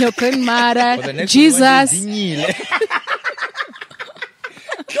mother, your grandmother, Jesus.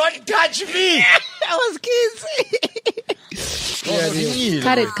 Don't touch me! I was kidding.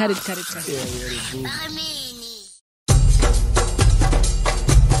 Cut it.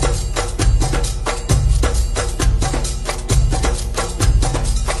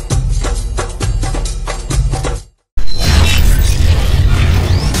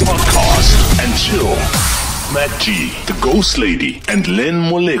 Podcast and chill. Matt G, the Ghost Lady, and Len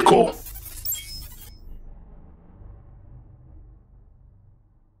Moleko.